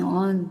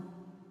Panginoon?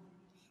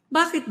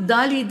 Bakit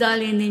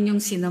dali-dali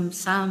ninyong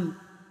sinamsam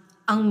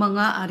ang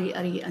mga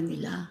ari-arian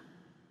nila?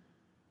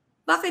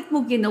 Bakit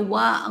mo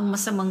ginawa ang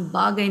masamang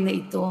bagay na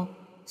ito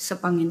sa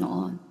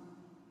Panginoon?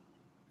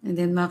 And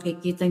then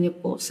makikita niyo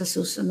po sa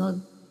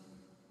susunod,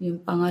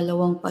 yung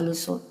pangalawang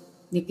palusot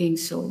ni King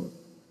Saul.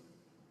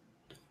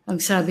 Ang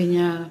sabi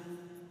niya,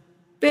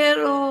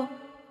 pero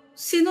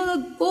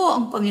sinunod ko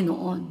ang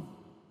Panginoon.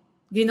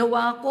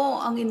 Ginawa ko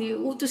ang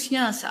iniutos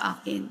niya sa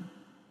akin.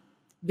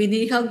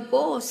 Binihag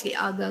ko si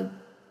Agag,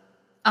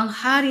 ang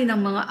hari ng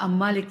mga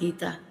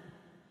Amalekita,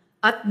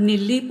 at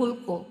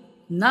nilipol ko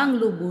ng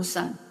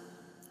lubusan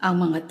ang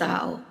mga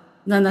tao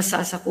na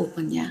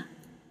nasasakupan niya.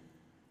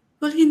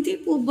 Well, hindi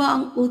po ba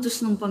ang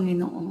utos ng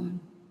Panginoon?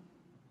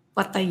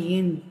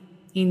 Patayin,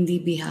 hindi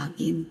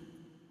bihagin.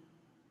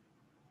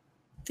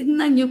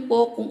 Tingnan niyo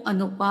po kung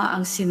ano pa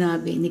ang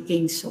sinabi ni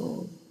King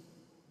Saul.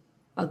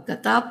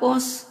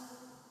 Pagkatapos,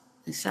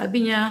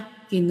 sabi niya,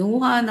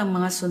 kinuha ng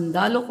mga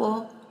sundalo ko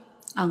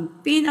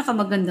ang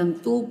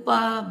pinakamagandang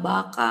tupa,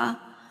 baka,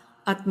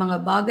 at mga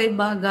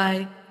bagay-bagay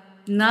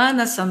na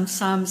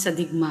nasamsam sa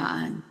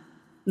digmaan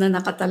na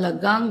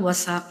nakatalagang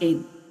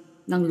wasakin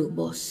ng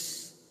lubos.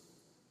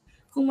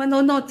 Kung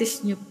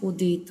manonotice niyo po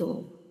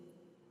dito,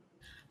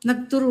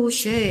 Nagturo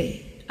siya eh.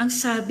 Ang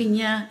sabi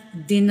niya,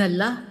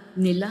 dinala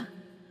nila.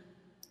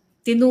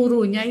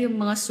 Tinuro niya yung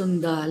mga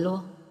sundalo.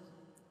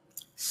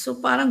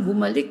 So parang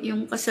bumalik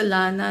yung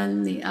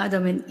kasalanan ni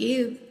Adam and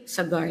Eve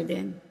sa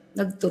garden.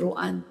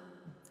 Nagturuan.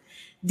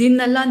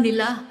 Dinala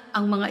nila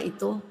ang mga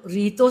ito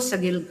rito sa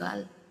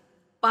Gilgal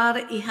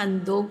para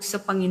ihandog sa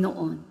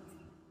Panginoon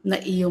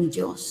na iyong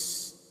Diyos.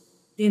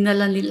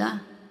 Dinala nila.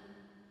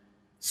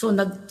 So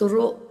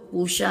nagturo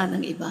po siya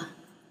ng iba.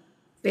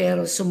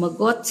 Pero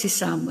sumagot si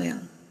Samuel.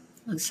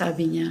 Ang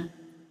sabi niya,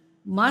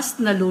 mas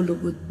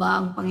nalulugod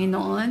ba ang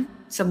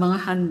Panginoon sa mga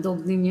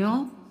handog ninyo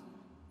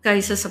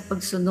kaysa sa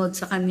pagsunod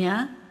sa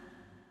Kanya?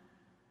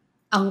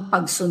 Ang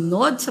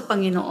pagsunod sa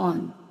Panginoon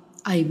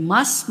ay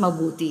mas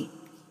mabuti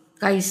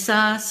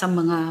kaysa sa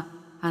mga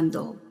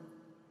handog.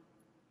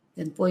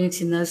 Yan po yung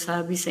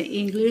sinasabi sa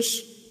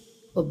English,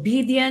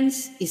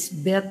 obedience is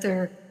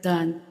better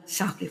than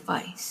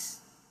sacrifice.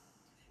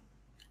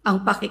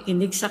 Ang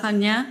pakikinig sa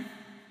Kanya,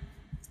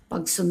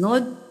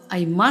 pagsunod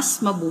ay mas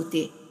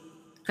mabuti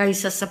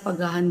kaysa sa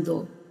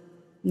paghahandog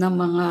ng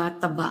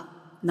mga taba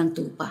ng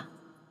tupa.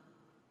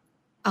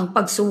 Ang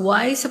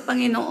pagsuway sa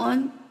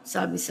Panginoon,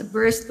 sabi sa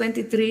verse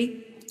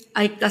 23,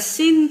 ay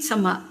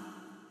kasinsama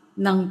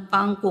ng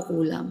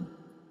pangkukulam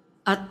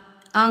at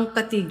ang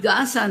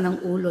katigasan ng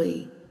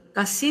ulo'y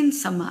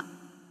kasinsama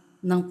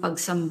ng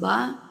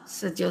pagsamba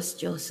sa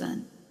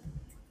Diyos-Diyosan.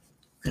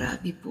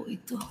 Grabe po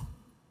ito.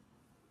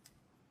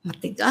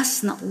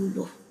 Matigas na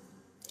ulo.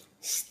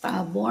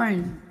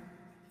 Stubborn.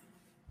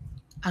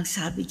 Ang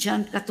sabi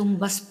diyan,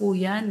 katumbas po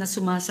yan na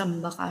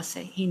sumasamba ka sa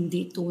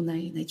hindi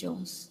tunay na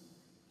Diyos.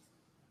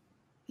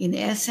 In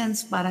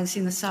essence, parang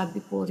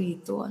sinasabi po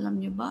rito, alam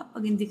niyo ba,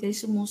 pag hindi kayo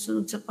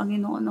sumusunod sa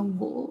Panginoon ng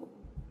buo,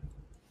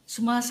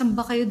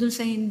 sumasamba kayo dun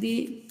sa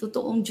hindi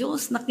totoong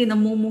Diyos na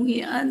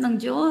kinamumuhian ng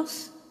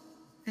Diyos.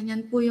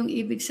 Ganyan po yung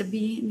ibig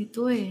sabihin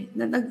nito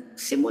na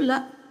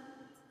nagsimula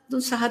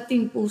dun sa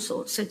hating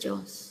puso sa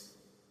Diyos.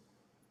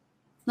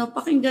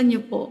 Napakinggan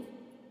niyo po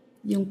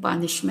yung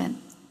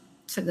punishment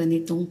sa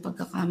ganitong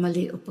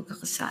pagkakamali o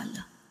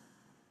pagkakasala.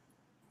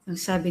 Ang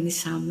sabi ni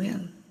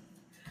Samuel,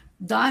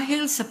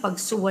 dahil sa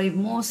pagsuway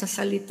mo sa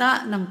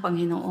salita ng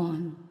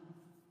Panginoon,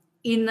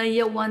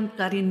 inayawan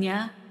ka rin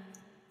niya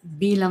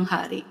bilang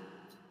hari.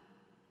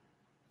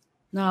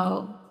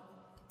 Now,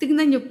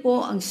 tignan niyo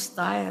po ang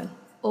style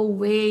o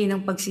way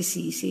ng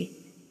pagsisisi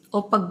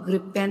o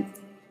pag-repent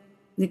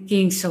ni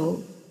King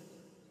Saul.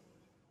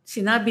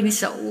 Sinabi ni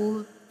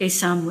Saul kay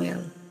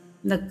Samuel,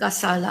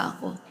 nagkasala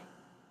ako.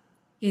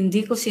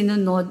 Hindi ko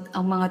sinunod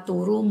ang mga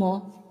turo mo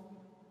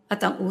at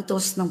ang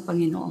utos ng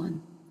Panginoon.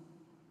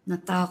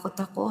 Natakot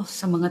ako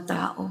sa mga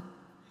tao,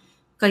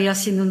 kaya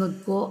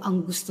sinunod ko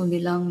ang gusto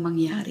nilang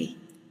mangyari.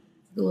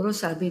 Siguro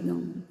sabi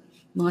ng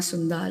mga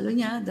sundalo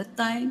niya that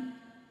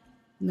time,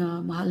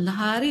 na mahal na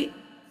hari,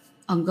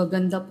 ang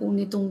gaganda po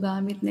nitong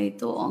gamit na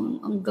ito,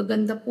 ang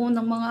gaganda po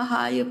ng mga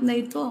hayop na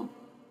ito.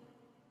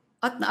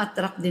 At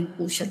na-attract din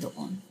po siya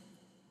doon.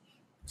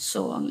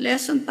 So, ang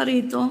lesson pa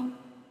rito,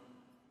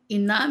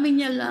 inamin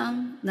niya lang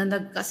na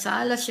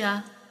nagkasala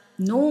siya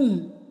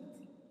nung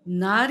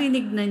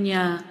narinig na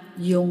niya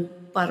yung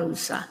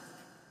parusa.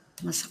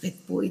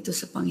 Masakit po ito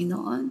sa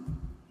Panginoon.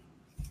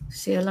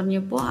 Kasi alam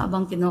niyo po,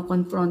 habang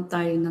kinoconfront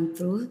tayo ng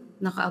truth,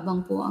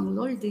 nakaabang po ang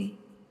Lord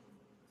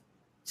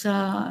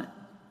sa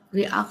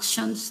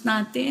reactions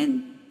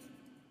natin.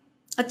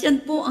 At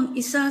yan po ang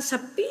isa sa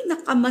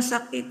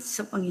pinakamasakit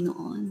sa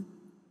Panginoon.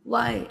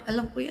 Why?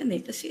 Alam ko yan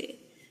kasi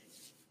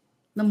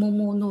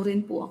namumuno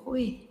rin po ako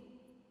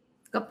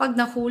Kapag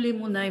nahuli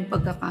mo na yung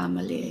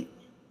pagkakamali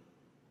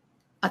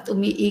at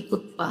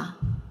umiikot pa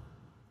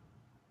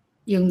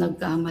yung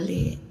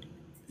nagkamali,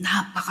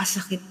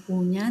 napakasakit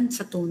po niyan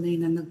sa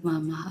tunay na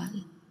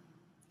nagmamahal.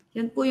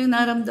 Yan po yung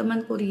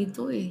naramdaman ko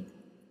rito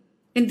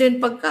And then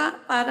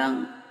pagka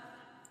parang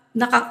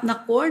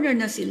na-corner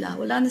na sila,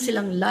 wala na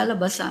silang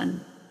lalabasan,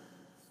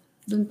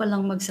 doon pa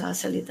lang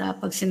magsasalita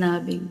pag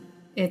sinabing,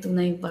 eto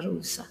na yung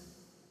parusa.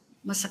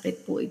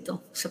 Masakit po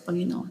ito sa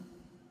Panginoon.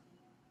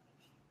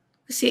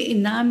 Kasi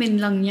inamin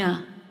lang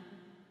niya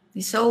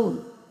ni Saul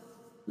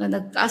na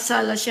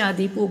nagkasala siya,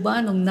 di po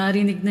ba, nung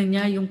narinig na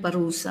niya yung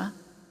parusa?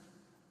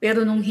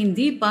 Pero nung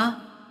hindi pa,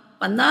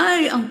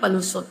 panay ang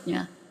palusot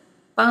niya,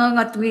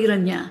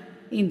 pangangatwiran niya,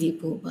 hindi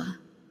po ba?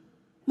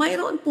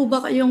 Mayroon po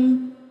ba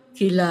kayong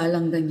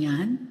kilalang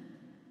ganyan?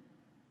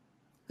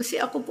 Kasi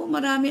ako po,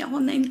 marami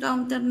akong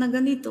na-encounter na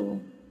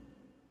ganito.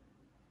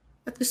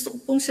 At gusto ko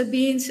pong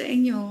sabihin sa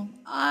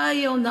inyo,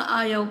 ayaw na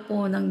ayaw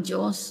po ng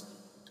Diyos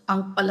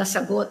ang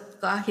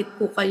palasagot kahit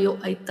po kayo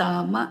ay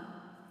tama.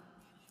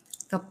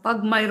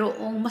 Kapag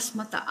mayroong mas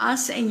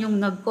mataas sa inyong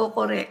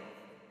nagko-correct,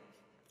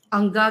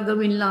 ang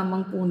gagawin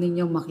lamang po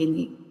ninyo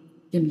makinig.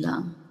 Yun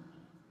lang.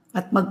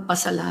 At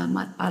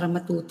magpasalamat para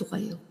matuto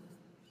kayo.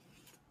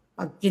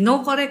 Pag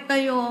kinokorek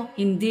kayo,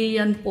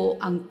 hindi yan po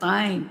ang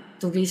time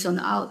to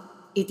reason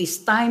out. It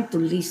is time to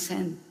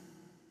listen.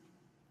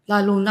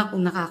 Lalo na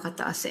kung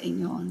nakakataas sa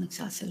inyo ang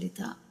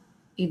nagsasalita.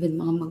 Even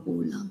mga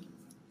magulang,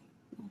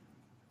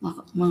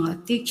 mga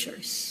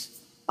teachers,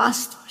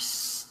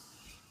 pastors.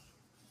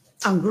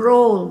 Ang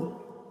role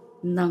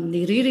ng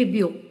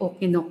nire-rebuke o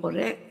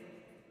kinokorek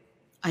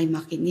ay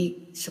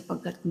makinig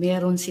sapagkat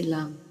meron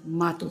silang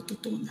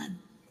matututunan.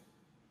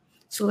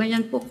 So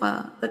ganyan po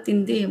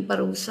katindi yung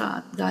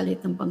parusa at galit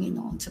ng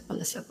Panginoon sa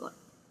palasagot.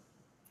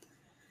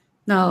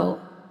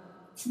 Now,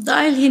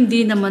 dahil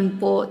hindi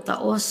naman po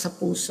taos sa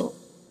puso,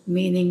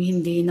 meaning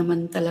hindi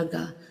naman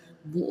talaga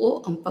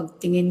buo ang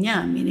pagtingin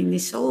niya, meaning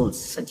ni Saul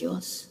sa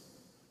Diyos.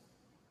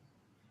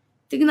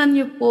 Tingnan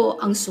niyo po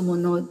ang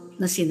sumunod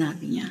na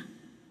sinabi niya.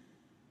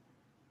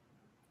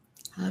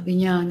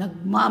 Sabi niya,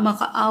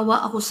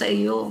 nagmamakaawa ako sa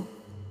iyo.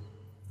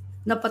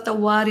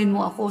 Napatawarin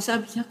mo ako.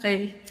 Sabi niya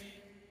kay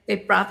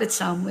Prophet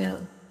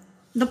Samuel,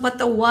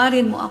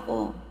 napatawarin mo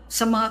ako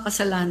sa mga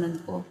kasalanan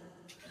ko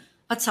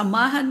at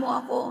samahan mo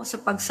ako sa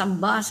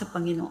pagsamba sa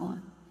Panginoon.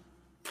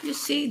 You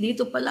see,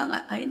 dito pa lang,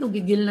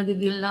 gigil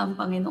na ang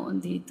Panginoon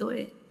dito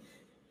eh.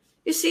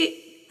 You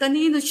see,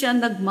 kanino siya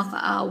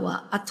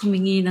nagmakaawa at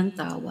humingi ng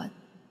tawad?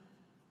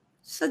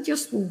 Sa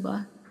Diyos po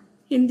ba?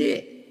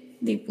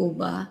 Hindi po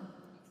ba?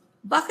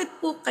 Bakit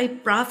po kay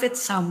Prophet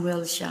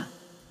Samuel siya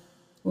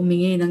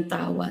humingi ng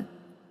tawad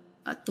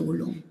at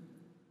tulong?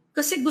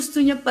 Kasi gusto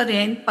niya pa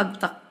rin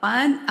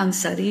pagtakpan ang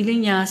sarili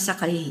niya sa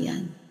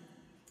kahihiyan.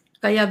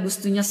 Kaya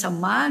gusto niya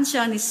samahan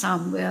siya ni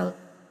Samuel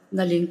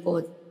na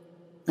lingkod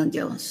ng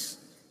Diyos.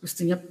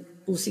 Gusto niya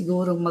po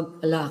siguro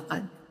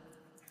magpalakad.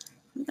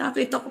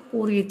 Nakita ko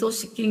po rito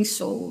si King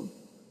Saul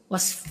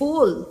was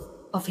full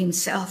of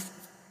himself.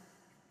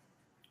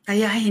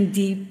 Kaya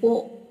hindi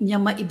po niya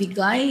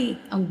maibigay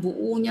ang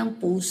buo niyang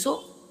puso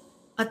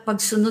at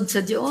pagsunod sa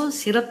Diyos.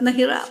 Hirap na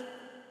hirap.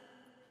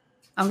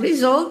 Ang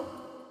result,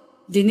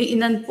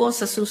 diniinan po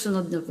sa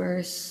susunod na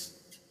verse.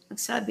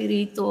 Nagsabi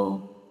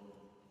rito,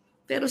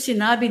 pero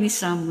sinabi ni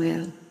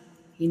Samuel,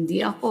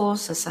 hindi ako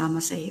sasama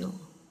sa iyo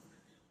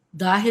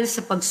dahil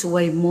sa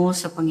pagsuway mo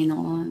sa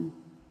Panginoon.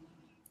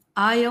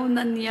 Ayaw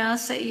na niya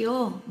sa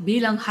iyo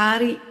bilang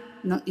hari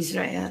ng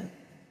Israel.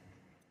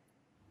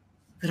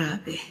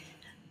 Grabe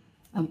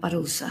ang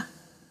parusa.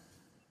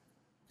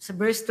 Sa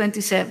verse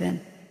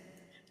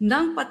 27,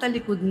 nang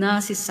patalikod na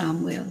si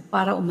Samuel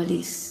para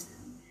umalis,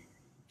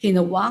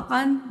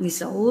 hinawakan ni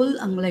Saul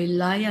ang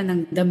laylayan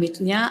ng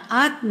damit niya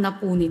at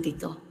napunit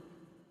ito.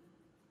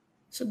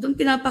 So doon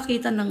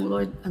pinapakita ng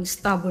Lord ang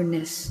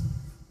stubbornness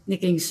ni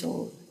King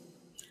Saul.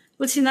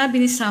 Well, sinabi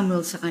ni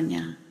Samuel sa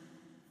kanya,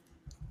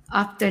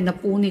 after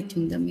napunit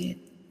yung damit,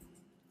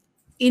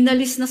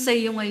 inalis na sa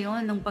iyo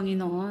ngayon ng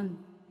Panginoon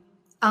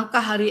ang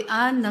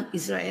kaharian ng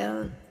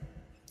Israel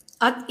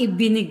at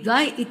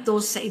ibinigay ito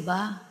sa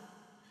iba,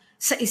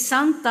 sa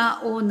isang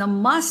tao na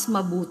mas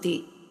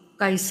mabuti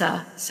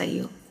kaysa sa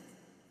iyo.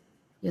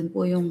 Yan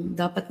po yung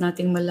dapat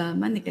nating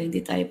malaman, kaya hindi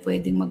tayo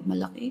pwedeng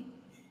magmalaki.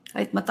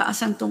 Kahit mataas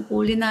ang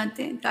tungkulin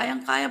natin,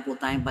 kayang-kaya po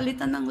tayong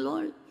palitan ng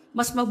Lord.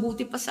 Mas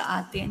mabuti pa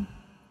sa atin.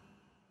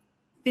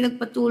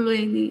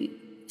 Pinagpatuloy ni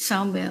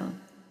Samuel.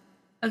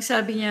 Ang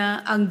sabi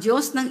niya, ang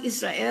Diyos ng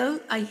Israel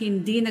ay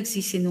hindi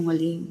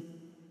nagsisinungaling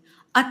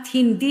at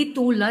hindi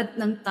tulad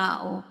ng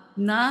tao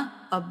na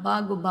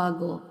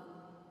pabago-bago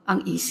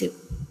ang isip.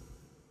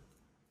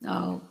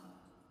 Now,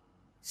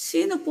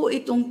 sino po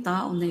itong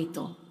tao na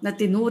ito na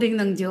tinuring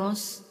ng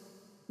Diyos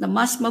na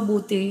mas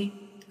mabuti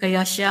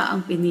kaya siya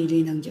ang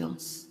pinili ng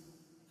Diyos?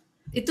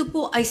 Ito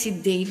po ay si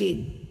David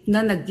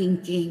na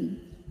naging king.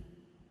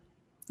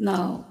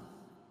 Now,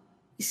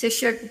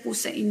 isa-share ko po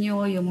sa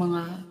inyo yung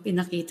mga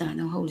pinakita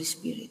ng Holy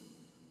Spirit.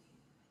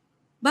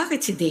 Bakit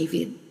si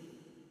David?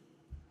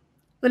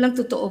 Walang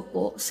totoo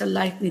po sa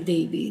life ni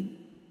David.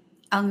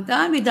 Ang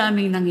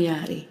dami-daming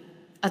nangyari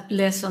at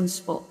lessons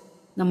po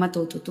na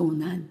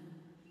matututunan.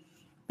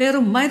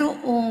 Pero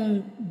mayroong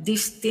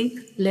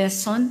distinct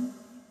lesson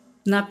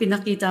na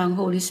pinakita ang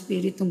Holy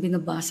Spirit nung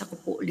binabasa ko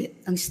po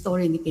ulit ang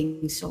story ni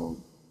King Saul.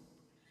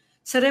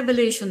 Sa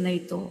Revelation na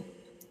ito,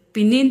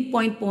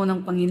 pininpoint po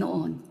ng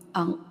Panginoon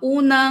ang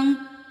unang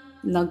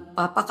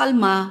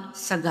nagpapakalma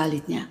sa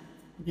galit niya.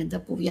 Maganda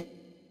po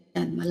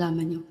yan,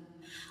 malaman niyo.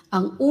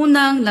 Ang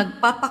unang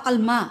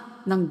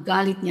nagpapakalma ng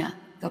galit niya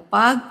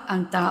kapag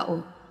ang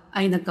tao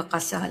ay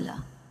nagkakasala.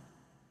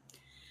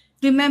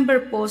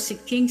 Remember po si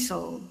King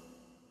Saul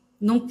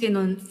nung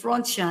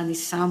kinonfront siya ni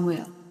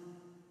Samuel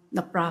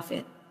na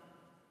prophet.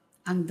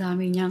 Ang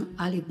dami niyang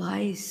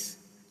alibis,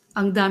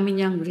 ang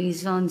dami niyang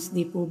reasons,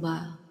 di po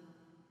ba?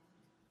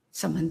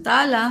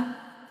 Samantala,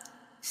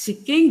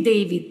 si King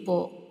David po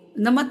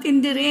na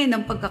matindi rin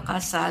ang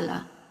pagkakasala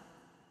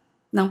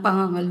ng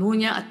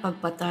pangangalunya at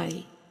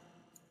pagpatay.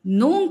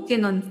 Nung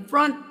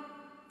kinonfront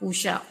po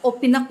siya o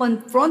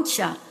pinakonfront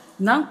siya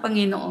ng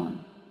Panginoon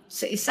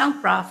sa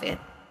isang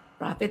prophet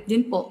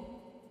din po,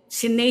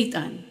 si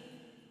Nathan.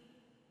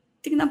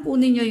 Tingnan po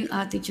ninyo yung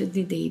attitude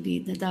ni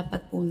David na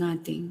dapat po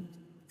nating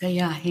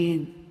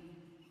gayahin.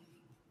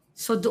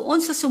 So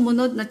doon sa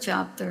sumunod na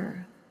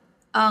chapter,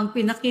 ang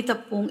pinakita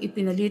pong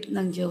ipinalit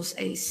ng Diyos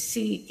ay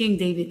si King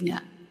David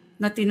nga,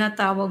 na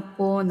tinatawag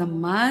po na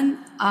man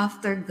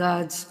after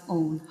God's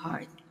own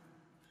heart.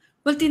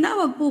 Well,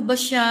 tinawag po ba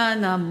siya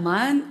na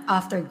man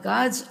after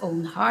God's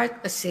own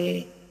heart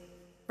kasi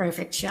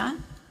perfect siya?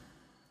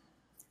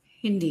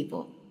 Hindi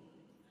po.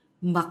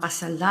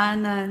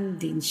 Makasalanan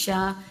din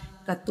siya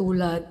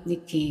katulad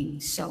ni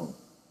King Saul.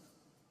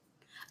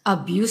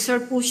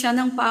 Abuser po siya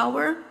ng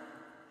power,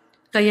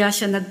 kaya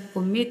siya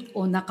nag-commit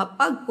o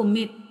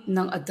nakapag-commit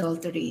ng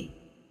adultery.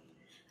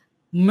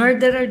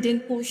 Murderer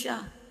din po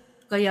siya,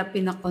 kaya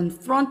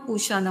pinakonfront po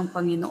siya ng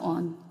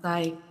Panginoon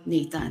kay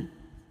Nathan.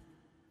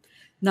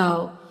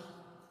 Now,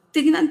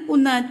 tingnan po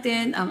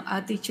natin ang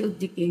attitude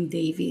ni King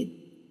David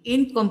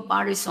in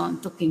comparison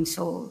to King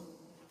Saul.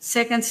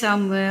 2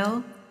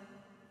 Samuel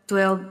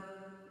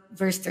 12,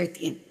 verse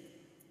 13.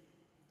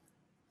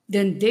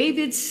 Then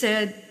David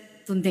said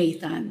to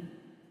Nathan,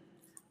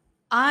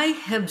 I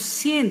have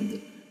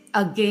sinned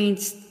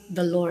against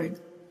the Lord.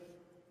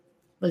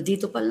 Well,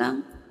 dito pa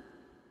lang,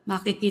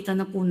 makikita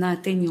na po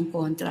natin yung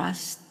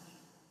contrast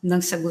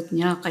ng sagot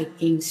niya kay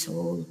King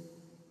Saul.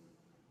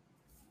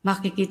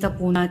 Makikita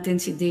po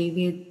natin si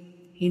David,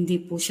 hindi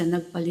po siya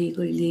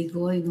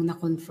nagpaligoy-ligoy nung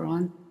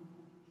na-confront.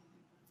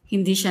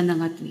 Hindi siya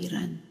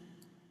nangatwiran.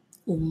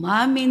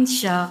 Umamin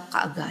siya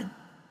kaagad.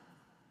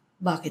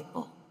 Bakit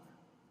po?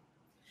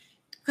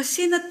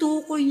 Kasi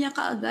natukoy niya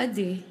kaagad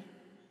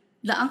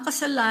na ang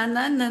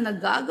kasalanan na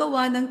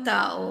nagagawa ng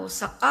tao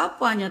sa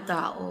kapwa niya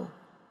tao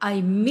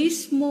ay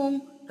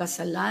mismong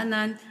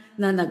kasalanan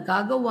na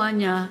nagagawa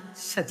niya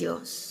sa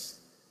Diyos.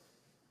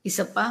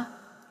 Isa pa,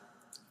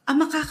 ang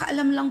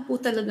makakaalam lang po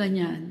talaga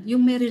niyan,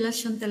 yung may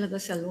relasyon talaga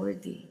sa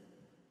Lord.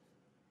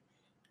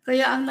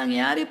 Kaya ang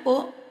nangyari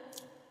po,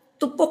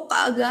 tupok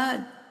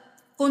kaagad,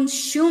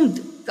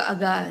 consumed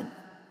kaagad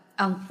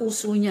ang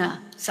puso niya.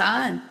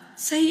 Saan?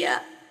 Sa hiya.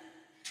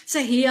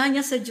 Sa hiya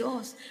niya sa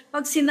Diyos.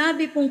 Pag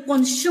sinabi pong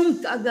consumed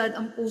kaagad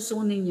ang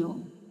puso ninyo,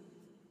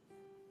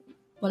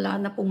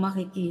 wala na pong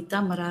makikita,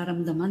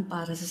 mararamdaman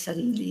para sa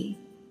sarili.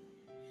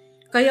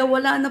 Kaya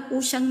wala na po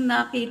siyang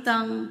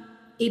nakitang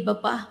iba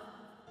pa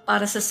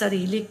para sa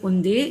sarili,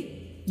 kundi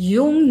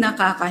yung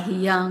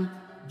nakakahiyang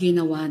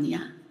ginawa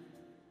niya.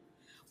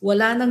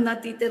 Wala nang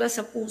natitira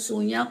sa puso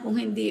niya kung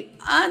hindi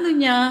ano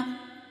niya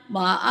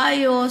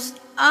maayos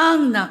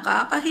ang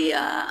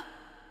nakakahiya,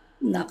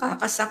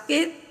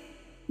 nakakasakit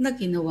na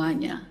ginawa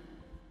niya.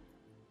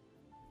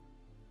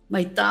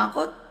 May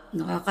takot,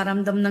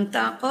 nakakaramdam ng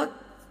takot,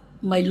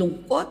 may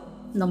lungkot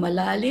na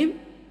malalim,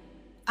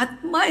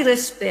 at may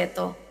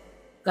respeto,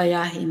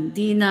 kaya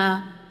hindi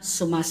na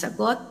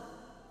sumasagot,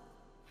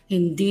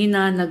 hindi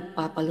na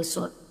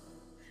nagpapalusot.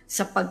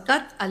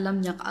 Sapagkat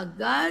alam niya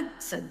kaagad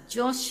sa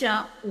Diyos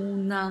siya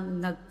unang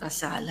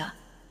nagkasala.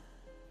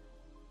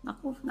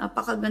 Naku,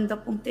 napakaganda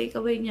pong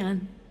takeaway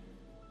niyan.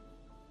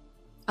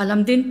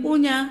 Alam din po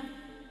niya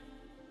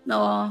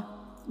na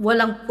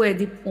walang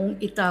pwede pong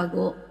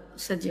itago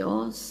sa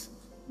Diyos.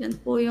 Yan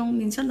po yung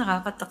minsan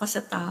nakakataka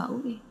sa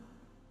tao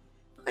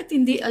Bakit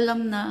hindi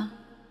alam na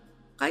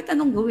kahit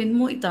anong gawin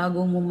mo,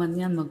 itago mo man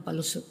yan,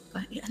 magpalusot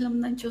ka.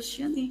 Alam ng Diyos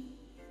yan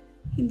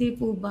Hindi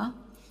po ba?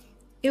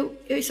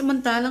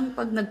 Samantalang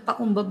pag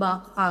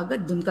nagpakumbaba ka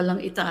agad, doon ka lang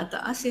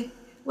itataas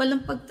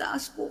Walang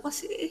pagtaas po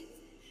kasi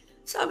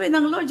Sabi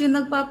ng Lord, yung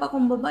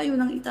nagpapakumbaba,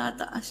 yun ang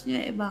itataas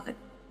niya. Bakit?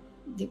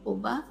 Hindi po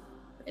ba?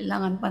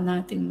 Kailangan pa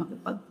natin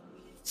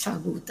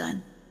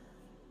makipagsagutan.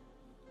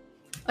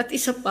 At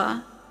isa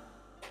pa,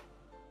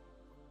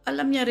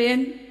 alam niya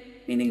rin,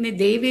 meaning ni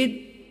David,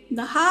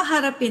 na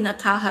haharapin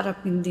at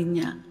haharapin din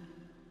niya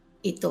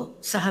ito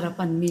sa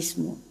harapan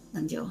mismo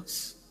ng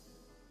Diyos.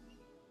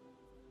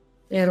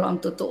 Pero ang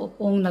totoo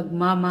pong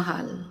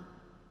nagmamahal,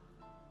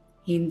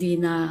 hindi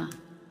na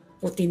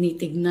o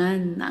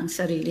tinitignan na ang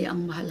sarili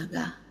ang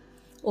mahalaga.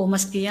 O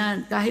maski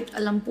yan, kahit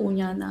alam po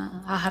niya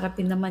na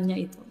haharapin naman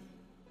niya ito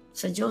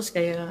sa Diyos,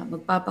 kaya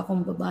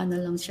magpapakumbaba na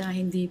lang siya,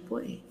 hindi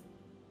po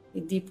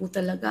Hindi po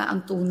talaga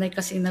ang tunay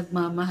kasi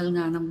nagmamahal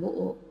nga ng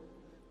buo.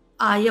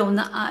 Ayaw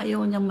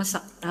niyang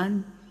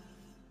masaktan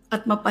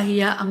at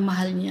mapahiya ang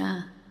mahal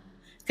niya.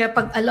 Kaya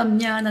pag alam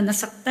niya na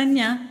nasaktan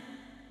niya,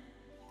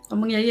 ang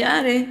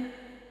mangyayari,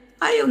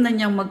 ayaw na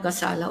niyang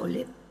magkasala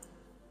ulit.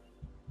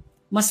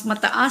 Mas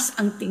mataas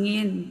ang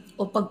tingin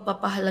o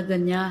pagpapahalaga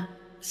niya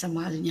sa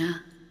mahal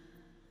niya.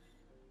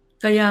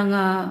 Kaya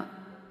nga,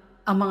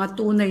 ang mga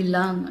tunay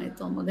lang,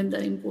 ito maganda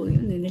rin po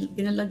yun,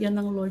 pinalagyan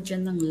ng Lord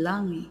yan ng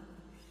lang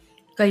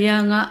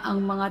Kaya nga,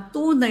 ang mga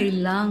tunay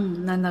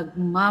lang na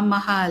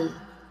nagmamahal,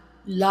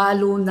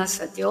 lalo na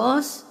sa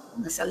Diyos,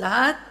 na sa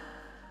lahat,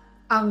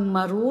 ang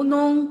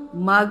marunong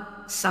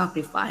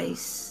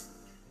mag-sacrifice,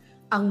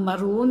 ang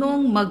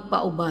marunong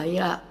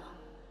magpaubaya,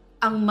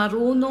 ang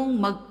marunong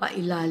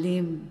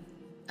magpailalim.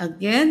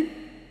 Again,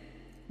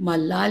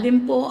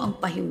 malalim po ang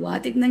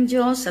pahiwatig ng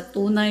Diyos sa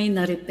tunay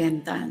na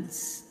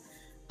repentance.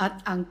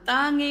 At ang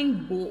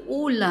tanging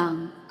buo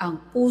lang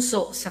ang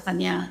puso sa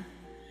Kanya.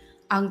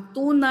 Ang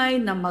tunay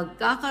na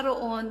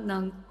magkakaroon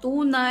ng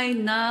tunay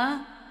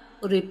na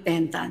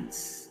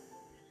repentance.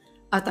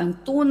 At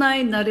ang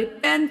tunay na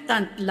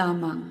repentant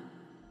lamang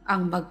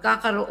ang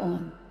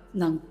magkakaroon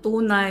ng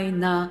tunay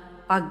na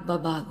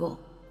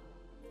pagbabago.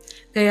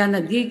 Kaya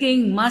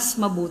nagiging mas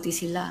mabuti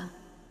sila.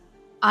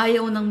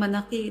 Ayaw ng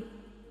manakit.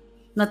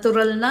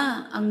 Natural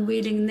na ang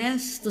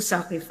willingness to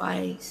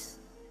sacrifice.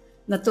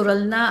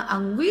 Natural na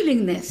ang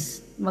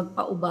willingness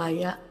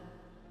magpaubaya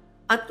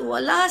at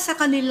wala sa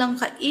kanilang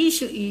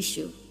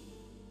ka-issue-issue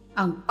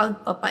ang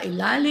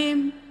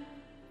pagpapailalim,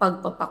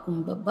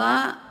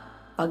 pagpapakumbaba,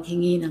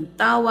 paghingi ng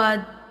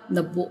tawad na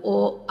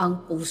buo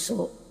ang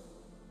puso.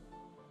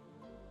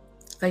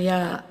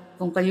 Kaya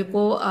kung kayo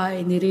po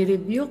ay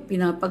nire-rebuke,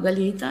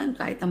 pinapagalitan,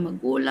 kahit ang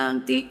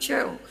magulang,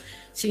 teacher, o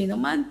sino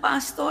man,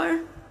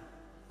 pastor,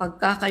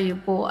 pagka kayo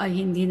po ay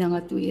hindi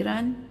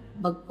nangatwiran,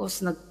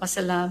 bagkos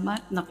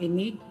nagpasalamat,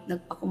 nakinig,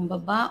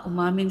 nagpakumbaba,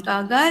 umamin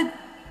kaagad,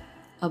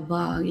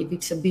 aba, ang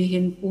ibig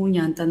sabihin po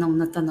niyan, tanaw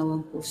na tanaw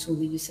ang puso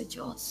ninyo sa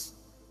Diyos.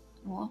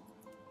 No?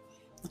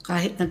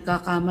 Kahit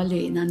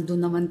nagkakamali,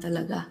 nandun naman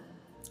talaga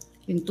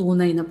yung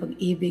tunay na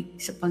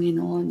pag-ibig sa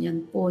Panginoon.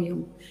 Yan po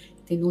yung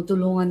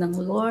tinutulungan ng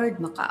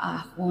Lord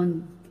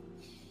makaahon.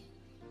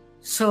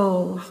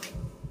 So,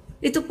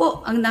 ito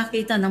po ang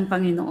nakita ng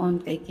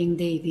Panginoon kay King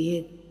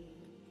David.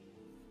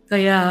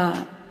 Kaya,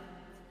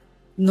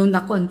 nung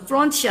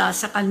na-confront siya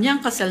sa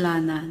kanyang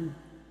kasalanan,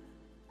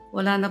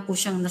 wala na po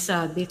siyang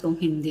nasabi kung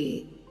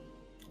hindi,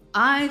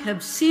 I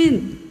have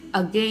sinned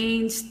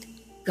against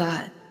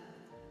God.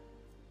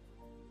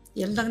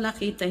 Yan lang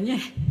nakita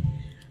niya.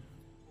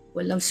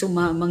 Walang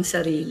sumamang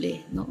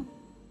sarili, no?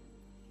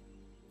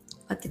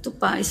 At ito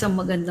pa, isang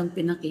magandang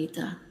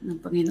pinakita ng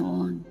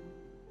Panginoon.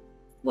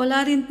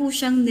 Wala rin po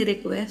siyang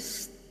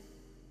ni-request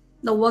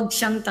na huwag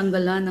siyang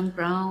tanggalan ng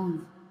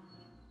crown.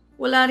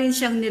 Wala rin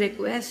siyang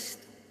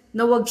ni-request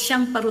na huwag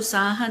siyang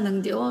parusahan ng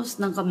Diyos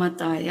ng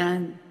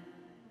kamatayan.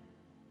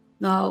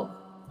 Now,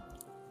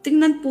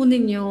 tingnan po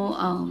ninyo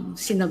ang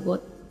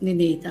sinagot ni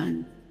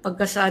Nathan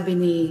pagkasabi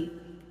ni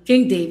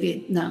King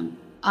David ng,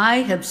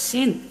 I have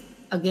sinned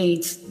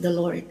against the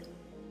Lord.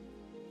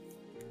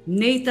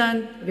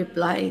 Nathan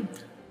replied,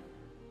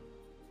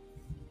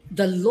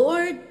 the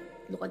Lord,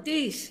 look at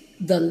this,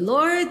 the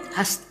Lord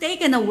has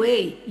taken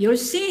away your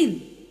sin.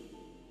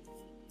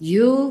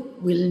 You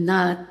will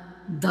not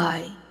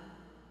die.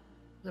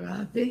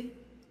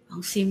 Grabe.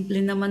 Ang simple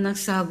naman ng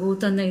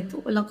sagutan na ito.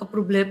 Walang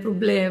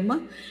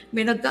kaproblema.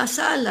 May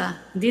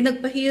nagkasala. Hindi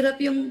nagpahirap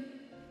yung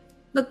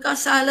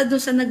nagkasala doon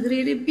sa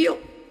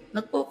nagre-rebuke.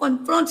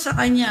 Nagpo-confront sa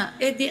kanya.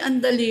 Di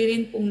andali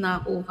rin pong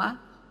nakuha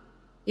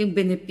yung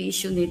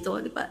benepisyo nito.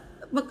 Di ba?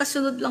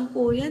 Magkasunod lang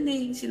po yan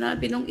eh.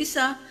 Sinabi nung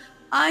isa,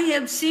 I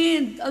have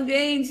sinned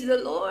against the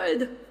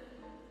Lord.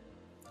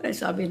 Ay,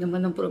 sabi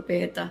naman ng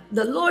propeta,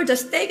 the Lord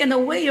has taken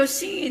away your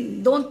sin.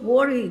 Don't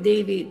worry,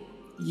 David.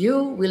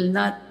 You will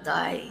not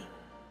die.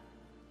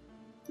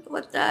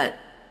 What that?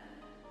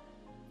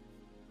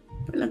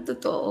 Walang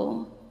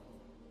totoo.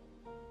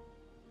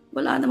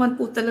 Wala naman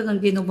po talagang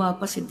ginawa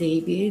pa si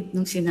David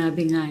nung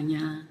sinabi nga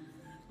niya,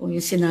 o yung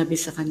sinabi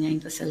sa kanya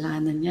yung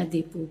kasalanan niya,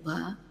 di po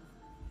ba?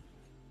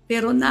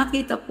 Pero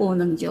nakita po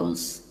ng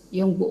Diyos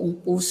yung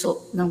buong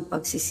puso ng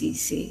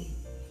pagsisisi.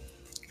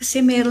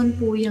 Kasi meron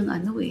po yung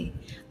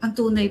ang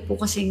tunay po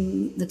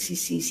kasing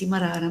nagsisisi,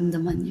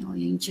 mararamdaman niyo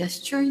yung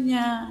gesture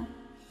niya,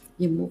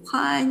 yung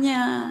mukha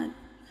niya.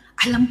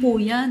 Alam po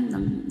yan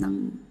ng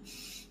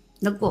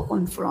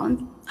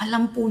nagko-confront.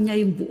 Alam po niya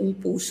yung buong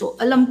puso.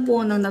 Alam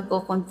po ng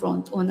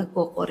nagko-confront o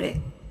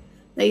nagko-correct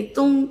na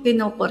itong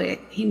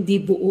pinokorek, hindi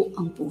buo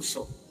ang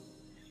puso.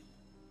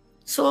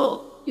 So,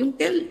 yung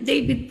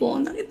David po,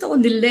 nakita ko,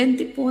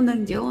 nilente po ng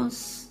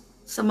Diyos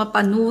sa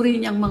mapanuri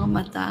niyang mga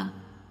mata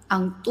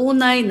ang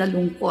tunay na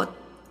lungkot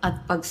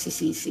at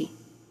pagsisisi.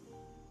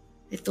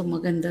 Ito,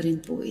 maganda rin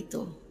po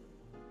ito.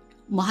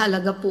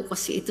 Mahalaga po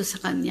kasi ito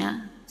sa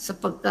kanya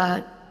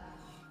sapagkat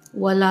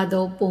wala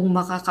daw pong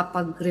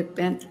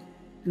makakapag-repent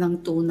ng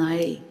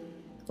tunay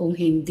kung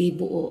hindi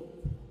buo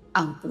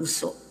ang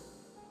puso.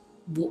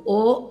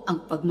 Buo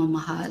ang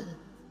pagmamahal.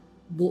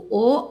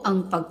 Buo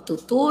ang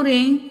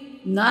pagtuturing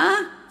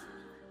na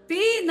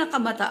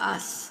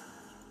pinakamataas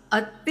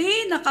at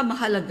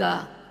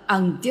pinakamahalaga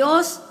ang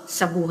Diyos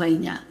sa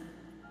buhay niya.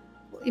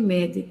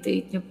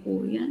 I-meditate niyo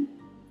po yan.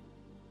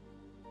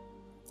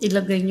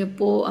 Ilagay niyo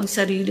po ang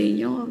sarili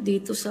niyo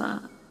dito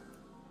sa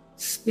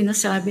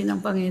pinasabi ng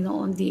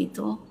Panginoon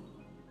dito.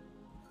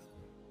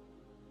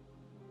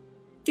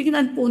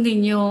 Tingnan po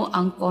ninyo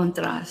ang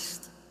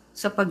contrast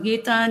sa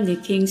pagitan ni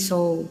King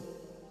Saul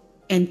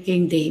and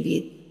King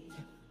David.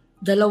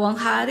 Dalawang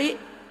hari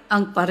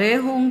ang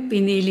parehong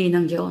pinili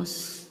ng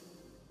Diyos.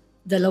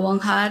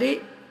 Dalawang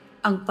hari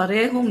ang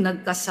parehong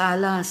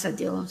nagkasala sa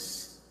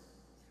Diyos.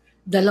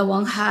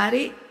 Dalawang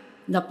hari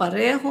na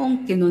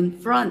parehong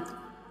kinonfront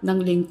ng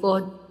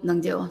lingkod ng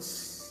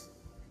Diyos.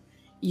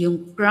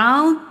 Yung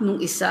crown nung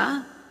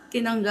isa,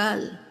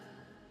 tinanggal.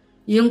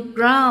 Yung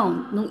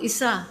crown nung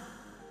isa,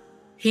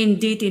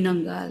 hindi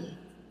tinanggal.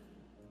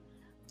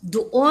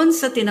 Doon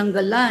sa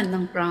tinanggalan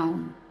ng crown,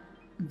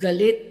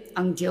 galit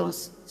ang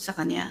Diyos sa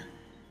kanya.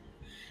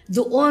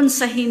 Doon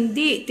sa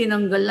hindi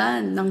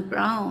tinanggalan ng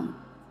crown,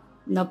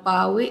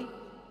 napawi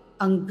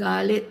ang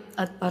galit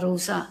at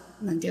parusa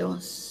ng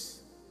Diyos.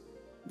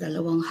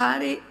 Dalawang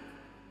hari,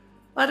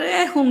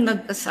 parehong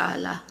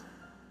nagkasala,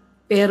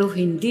 pero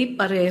hindi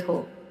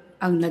pareho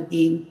ang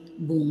naging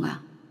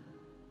bunga.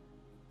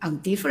 Ang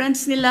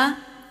difference nila,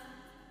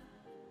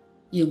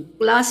 Yung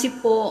klase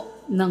po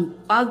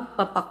ng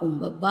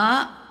pagpapakumbaba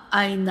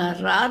ay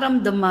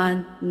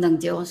nararamdaman ng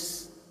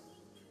Diyos.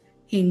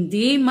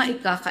 Hindi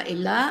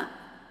maikakaila,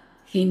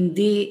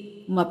 hindi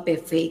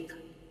mape-fake.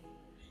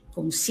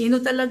 Kung sino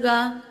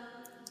talaga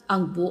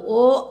ang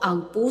buo,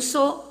 ang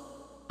puso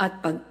at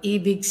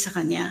pag-ibig sa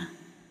Kanya.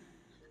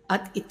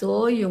 At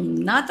ito yung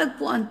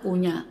natagpuan po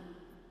niya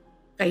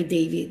kay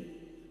David.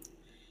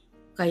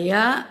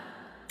 Kaya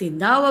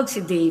tinawag si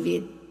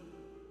David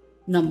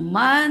na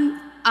man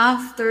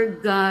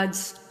after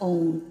God's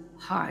own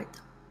heart.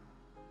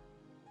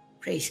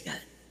 Praise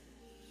God.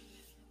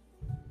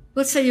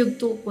 But sa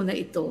yugto po na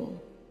ito,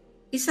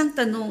 isang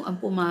tanong ang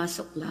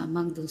pumasok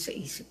lamang dun sa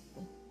isip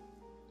ko.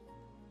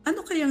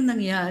 Ano kayang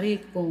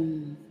nangyari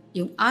kung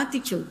yung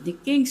attitude ni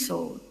King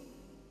Saul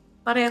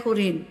pareho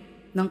rin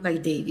ng kay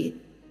David?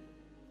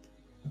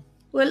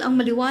 Well, ang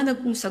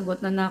maliwanag kong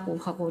sagot na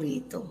nakuha ko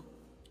rito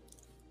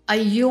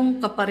ay yung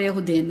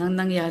kapareho din ng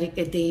nangyari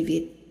kay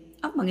David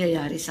ang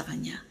mangyayari sa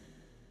kanya.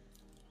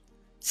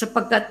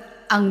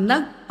 Sapagkat ang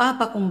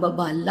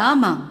nagpapakumbaba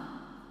lamang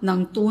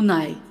ng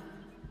tunay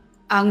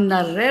ang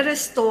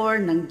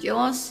nare-restore ng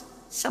Diyos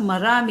sa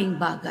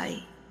maraming bagay.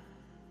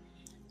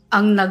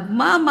 Ang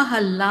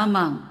nagmamahal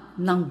lamang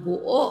ng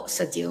buo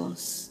sa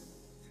Diyos,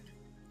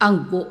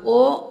 ang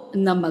buo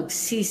na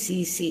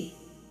magsisisi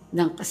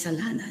ng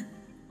kasalanan.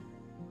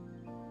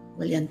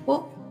 Well, yan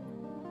po.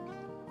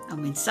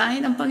 Ang mensahe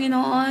ng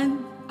Panginoon,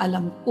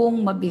 alam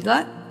kong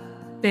mabigat,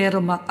 pero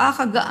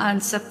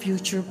makakagaan sa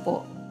future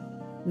po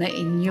na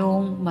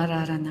inyong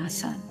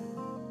mararanasan.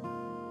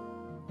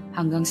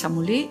 Hanggang sa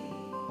muli,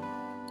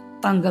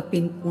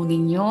 tanggapin po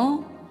ninyo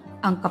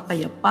ang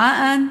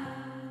kapayapaan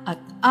at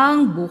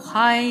ang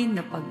buhay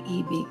na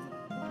pag-ibig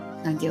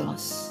ng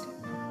Diyos.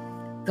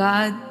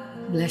 God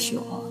bless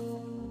you all.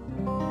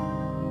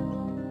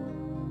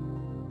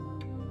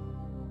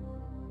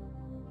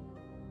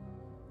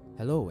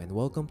 Hello and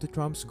welcome to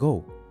Trumps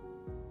Go.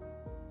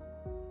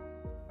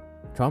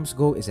 Trumps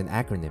Go is an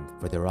acronym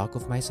for the Rock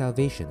of My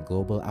Salvation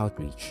Global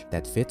Outreach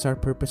that fits our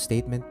purpose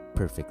statement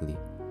perfectly.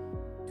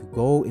 To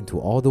go into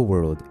all the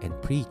world and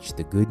preach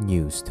the good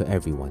news to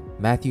everyone.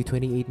 Matthew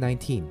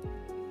 28:19.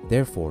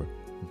 Therefore,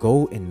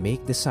 go and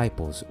make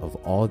disciples of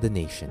all the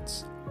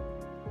nations.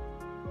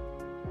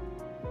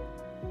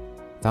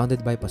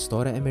 Founded by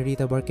Pastora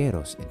Emerita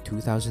Barqueros in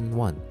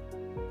 2001,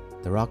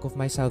 the Rock of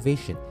My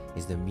Salvation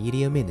is the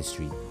media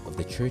ministry of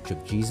the Church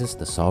of Jesus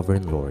the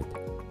Sovereign Lord.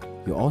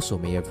 You also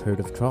may have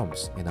heard of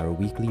Trumps in our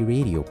weekly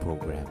radio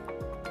program,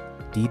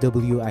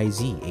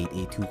 DWIZ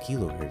 882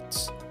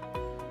 kHz.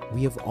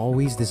 We have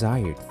always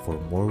desired for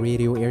more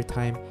radio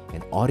airtime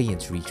and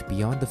audience reach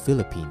beyond the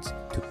Philippines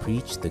to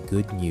preach the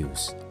good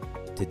news.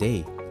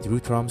 Today,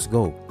 through Trumps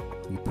Go,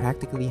 we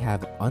practically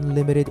have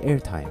unlimited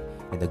airtime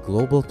and a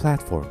global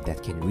platform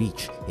that can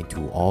reach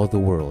into all the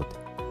world.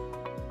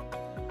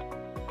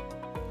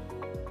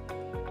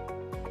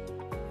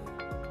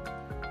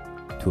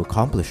 To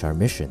accomplish our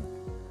mission,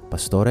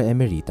 Pastora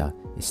Emerita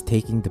is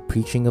taking the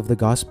preaching of the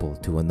gospel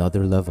to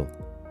another level.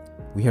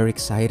 We are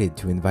excited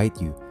to invite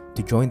you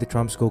to join the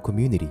Trumps Go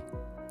community.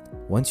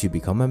 Once you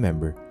become a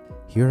member,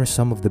 here are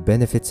some of the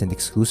benefits and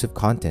exclusive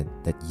content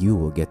that you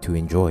will get to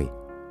enjoy.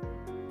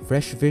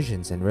 Fresh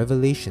visions and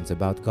revelations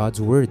about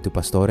God's Word to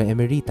Pastora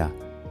Emerita.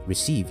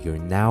 Receive your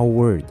Now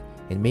Word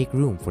and make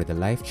room for the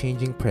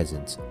life-changing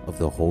presence of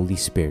the Holy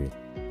Spirit.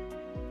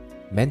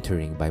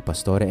 Mentoring by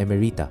Pastora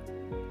Emerita.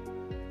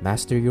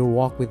 Master your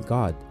walk with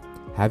God.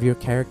 Have your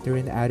character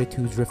and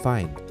attitudes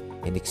refined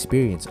and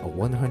experience a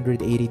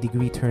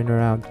 180-degree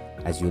turnaround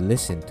as you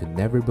listen to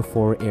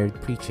never-before-aired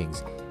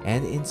preachings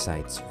and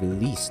insights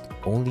released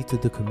only to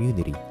the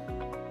community.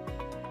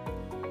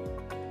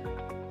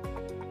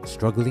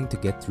 Struggling to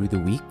get through the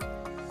week?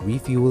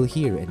 Refuel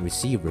here and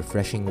receive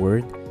refreshing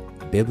word,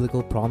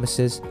 biblical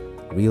promises,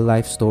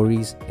 real-life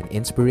stories, and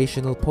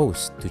inspirational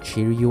posts to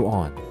cheer you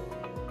on.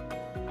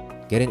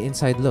 Get an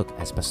inside look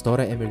as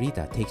Pastora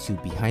Emerita takes you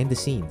behind the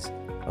scenes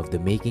of the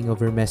making of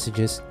her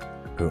messages,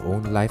 her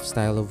own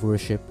lifestyle of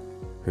worship,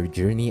 her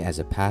journey as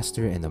a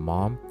pastor and a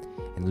mom,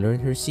 and learn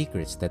her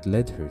secrets that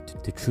led her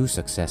to true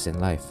success in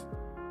life.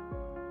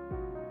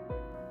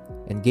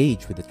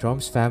 Engage with the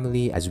Trumps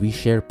family as we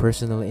share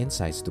personal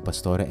insights to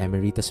Pastora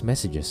Emerita's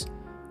messages,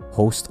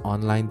 host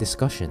online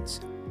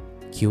discussions,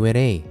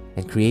 Q&A,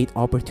 and create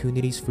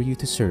opportunities for you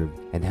to serve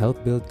and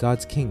help build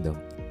God's kingdom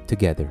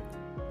together.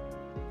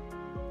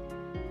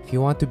 If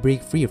you want to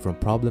break free from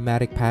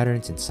problematic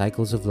patterns and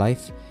cycles of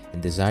life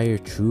and desire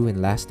true and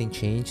lasting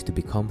change to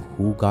become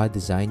who God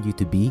designed you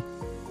to be,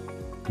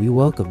 we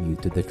welcome you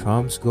to the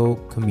Trumps Go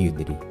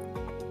community.